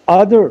when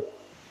other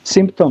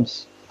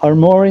symptoms are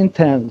more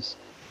intense,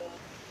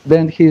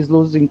 then he is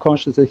losing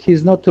consciousness. He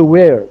is not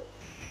aware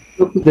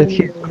that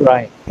he is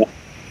crying.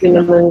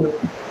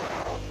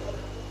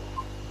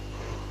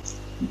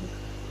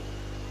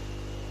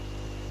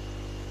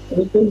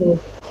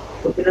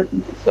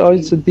 So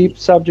it's a deep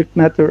subject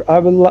matter. I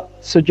will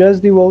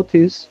suggest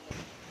devotees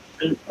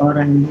to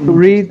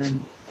read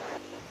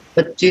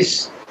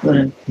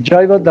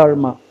Jaiva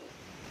Dharma,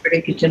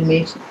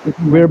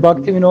 where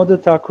Bhaktivinoda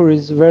Thakur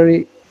is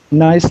very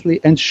nicely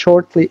and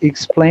shortly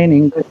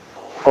explaining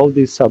all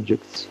these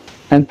subjects,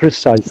 and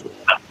precisely.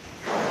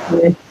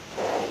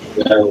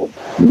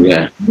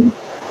 Yeah.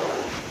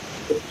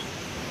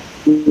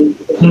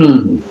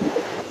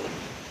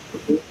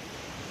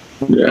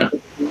 Yeah.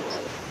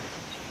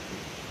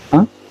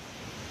 Huh?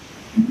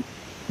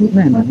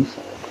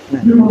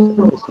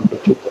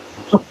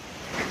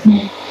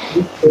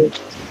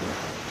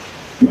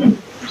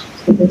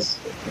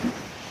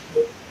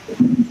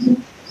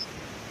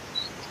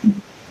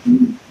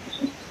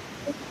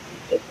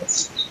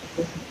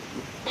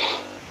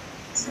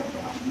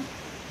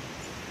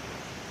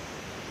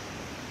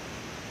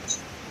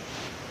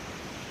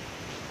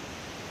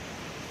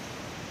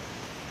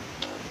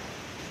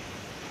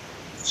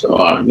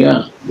 So,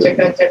 yeah.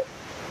 Check.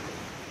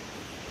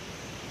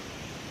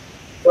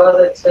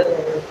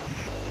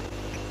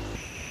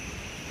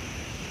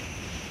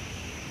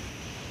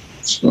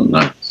 So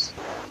nice.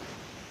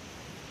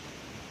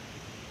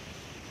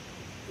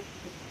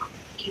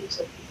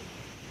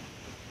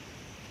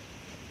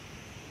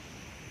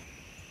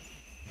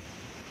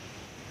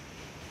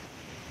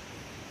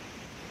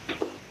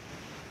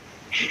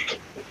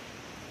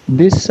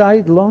 These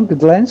sidelong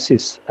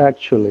glances,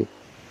 actually,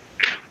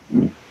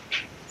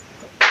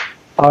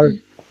 are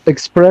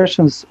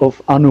expressions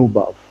of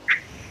Anubhav.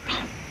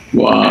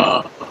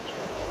 Wow.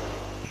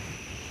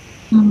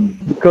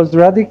 Because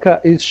Radhika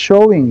is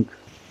showing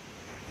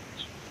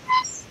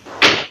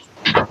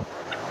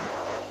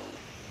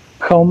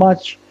how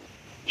much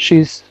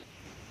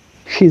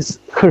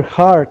her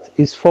heart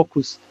is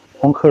focused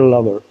on her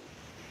lover.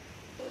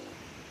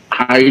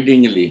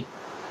 Hidingly.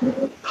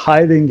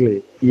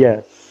 Hidingly,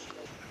 yes.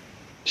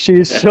 She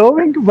is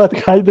showing, but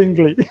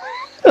hidingly.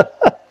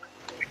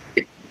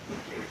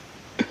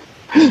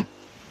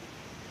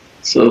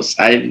 So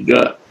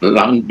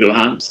long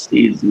glance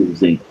he is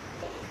using.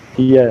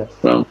 Yes.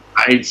 From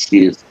height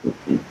she is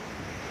looking.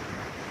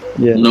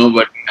 Yes.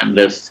 Nobody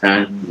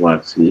understands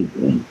what she is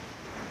doing.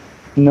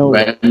 No.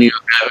 When you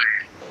have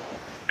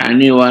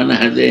anyone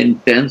has an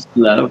intense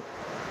love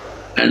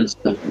and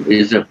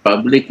is a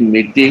public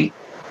meeting,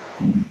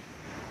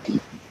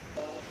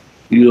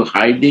 you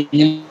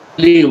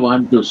hidingly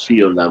want to see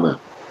your lover.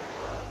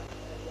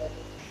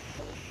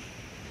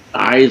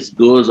 Eyes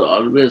goes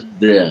always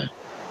there.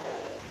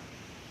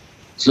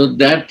 So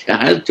that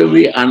has to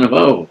be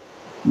anubhav.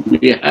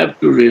 We have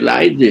to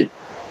realize it,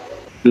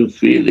 to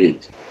feel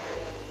it.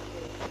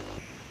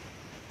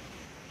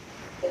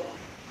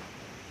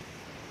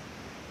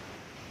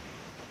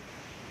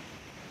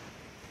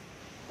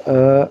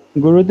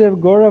 Gurudev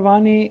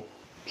Gauravani,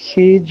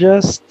 he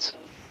just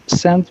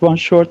sent one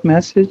short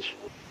message.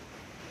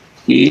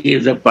 He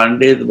is a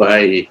Pandit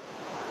by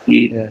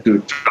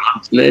to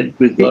translate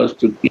because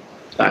to keep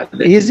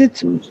silent. Is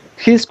it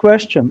his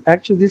question?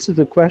 Actually, this is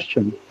the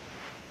question.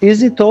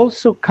 Is it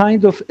also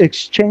kind of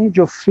exchange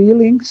of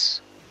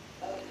feelings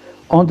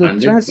on the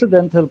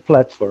transcendental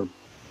platform?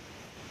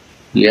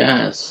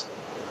 Yes.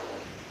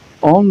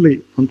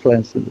 Only on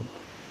transcendental.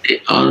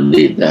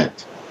 Only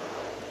that.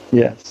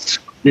 Yes.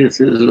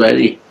 This is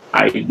very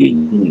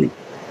hidingly,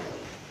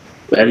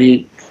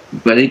 very,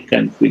 very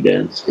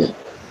confidential.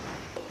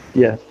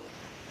 Yes.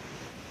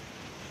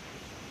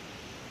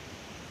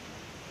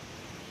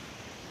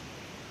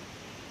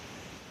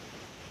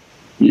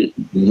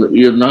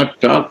 You not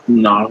talk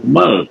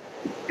normal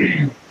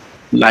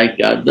like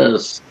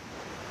others.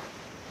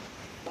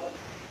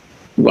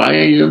 Why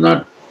are you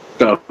not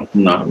talk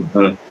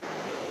normal?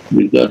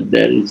 Because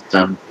there is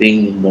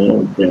something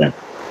more there.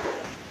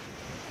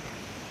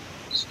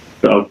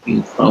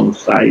 Talking from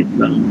side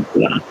down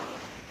class.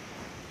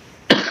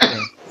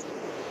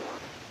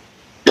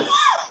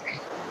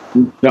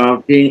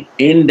 Talking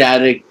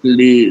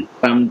indirectly,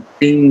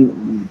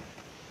 something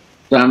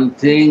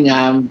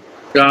I'm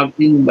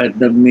talking, but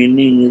the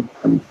meaning is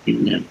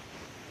something else.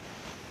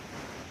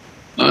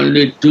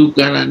 Only two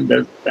can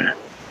understand.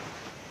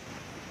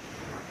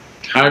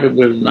 Third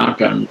will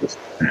not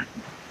understand.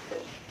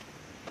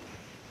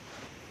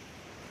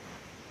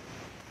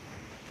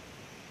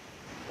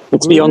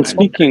 It's beyond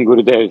speaking,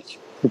 Gurudev.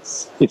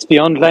 It's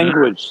beyond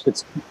language.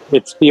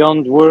 It's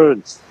beyond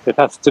words. It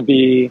has to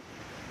be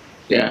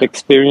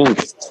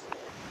experienced.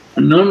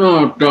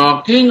 No,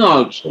 talking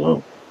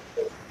also.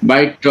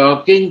 By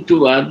talking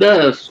to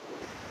others,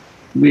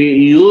 we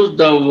use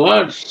the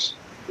words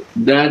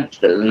that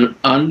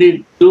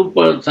only two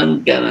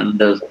persons can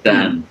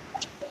understand.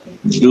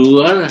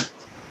 Doer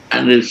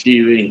and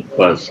receiving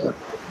person.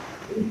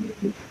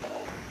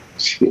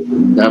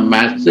 the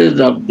message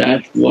of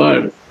that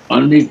word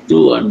only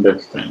two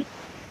understand.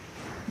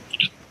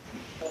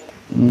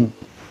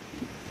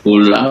 Who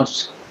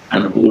loves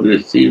and who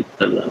receives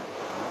the love.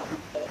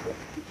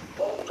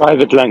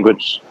 Private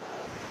language.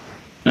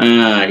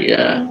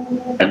 Yeah.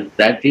 And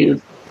that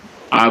is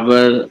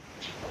our,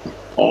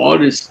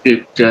 all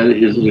scripture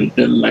is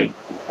written like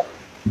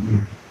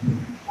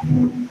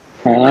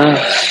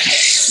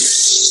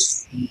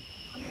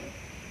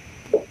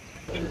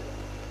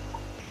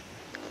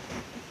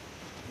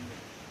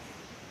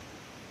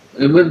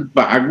even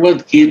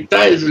Bhagavad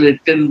Gita is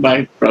written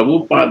by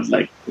Prabhupada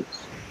like this.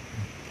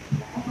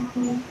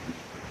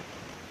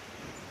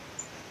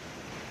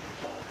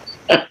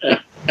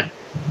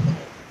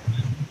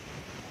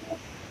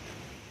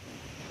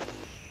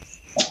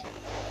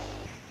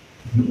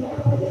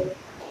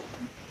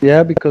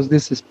 Yeah, because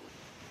this is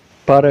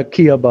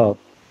Parakiyabhav.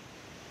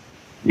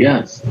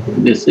 Yes,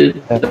 this is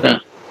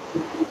the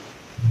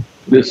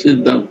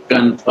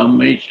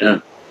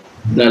confirmation.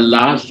 The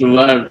last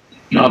word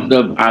of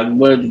the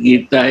Bhagavad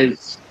Gita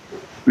is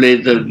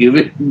pleasure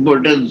giving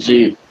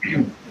potency.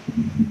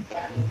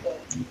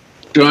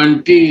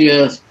 20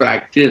 years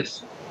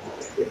practice,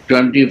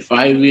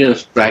 25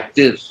 years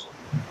practice.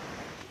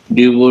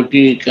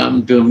 Devotee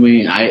come to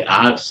me, I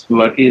ask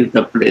what is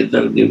the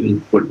pleasure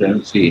giving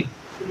potency.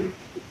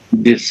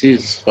 This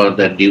is for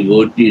the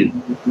devotees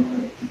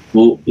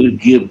who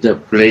give the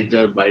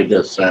pleasure by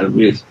the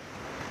service.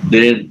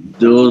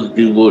 Those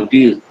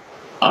devotees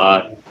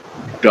are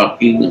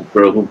talking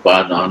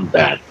Prabhupada on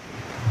that.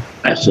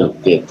 I said,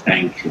 okay,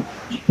 thank you.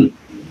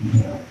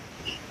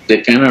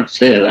 They cannot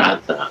say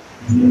Radha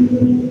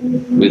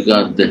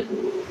because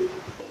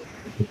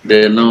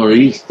they don't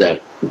reach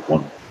that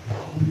point.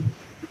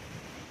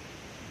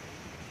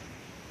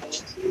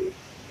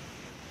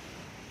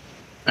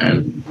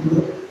 And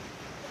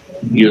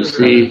you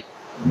see,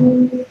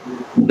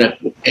 the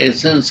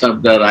essence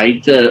of the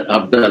writer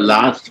of the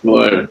last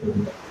word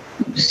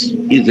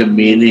is a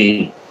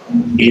meaning.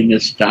 In the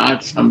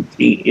start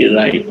something he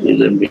writes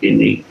is a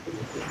meaning.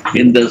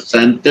 In the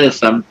center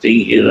something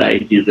he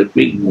writes is a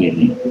big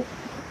meaning.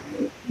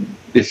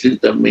 This is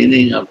the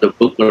meaning of the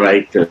book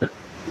writer,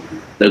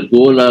 the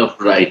goal of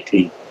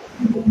writing.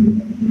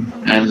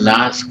 And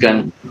last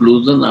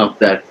conclusion of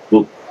that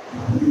book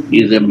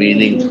is a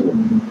meaningful.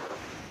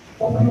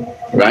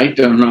 Right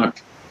or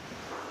not?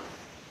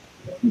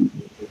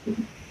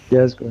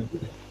 Yes, good.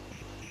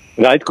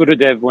 Right,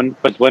 Gurudev.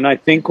 But when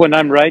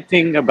I'm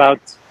writing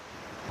about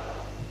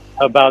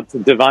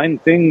divine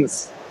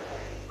things,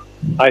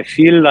 I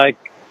feel like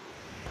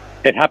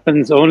it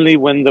happens only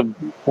when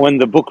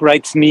the book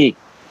writes me,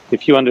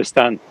 if you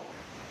understand.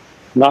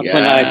 Not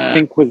when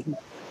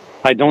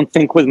I don't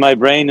think with my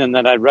brain and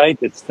then I write.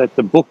 It's that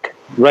the book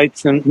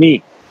writes in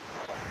me.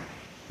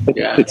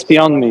 It's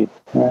beyond me.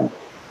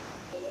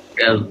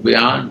 Yes,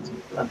 beyond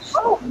us.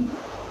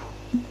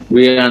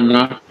 We are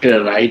not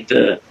a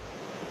writer.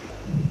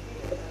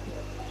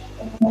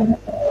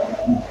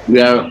 We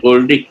are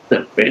holding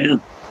the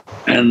pen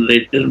and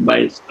written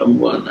by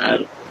someone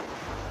else.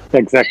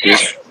 Exactly.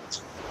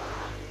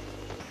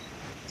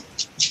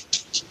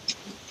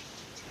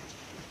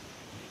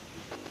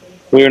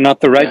 We are not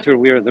the writer,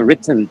 we are the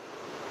written.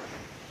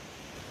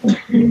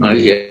 Oh,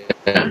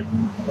 yeah.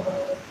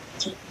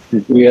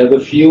 We are the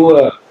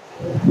viewer.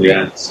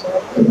 Yes.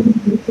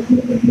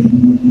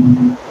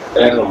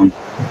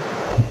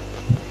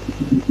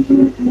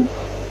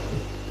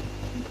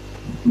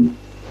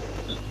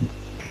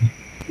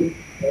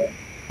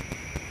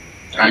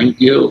 Thank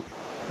you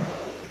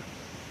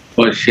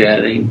for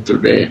sharing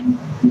today.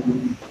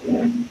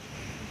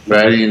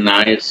 Very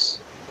nice,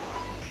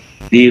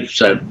 deep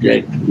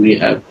subject. We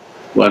have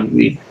 1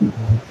 week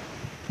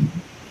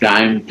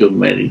time to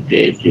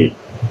meditate it.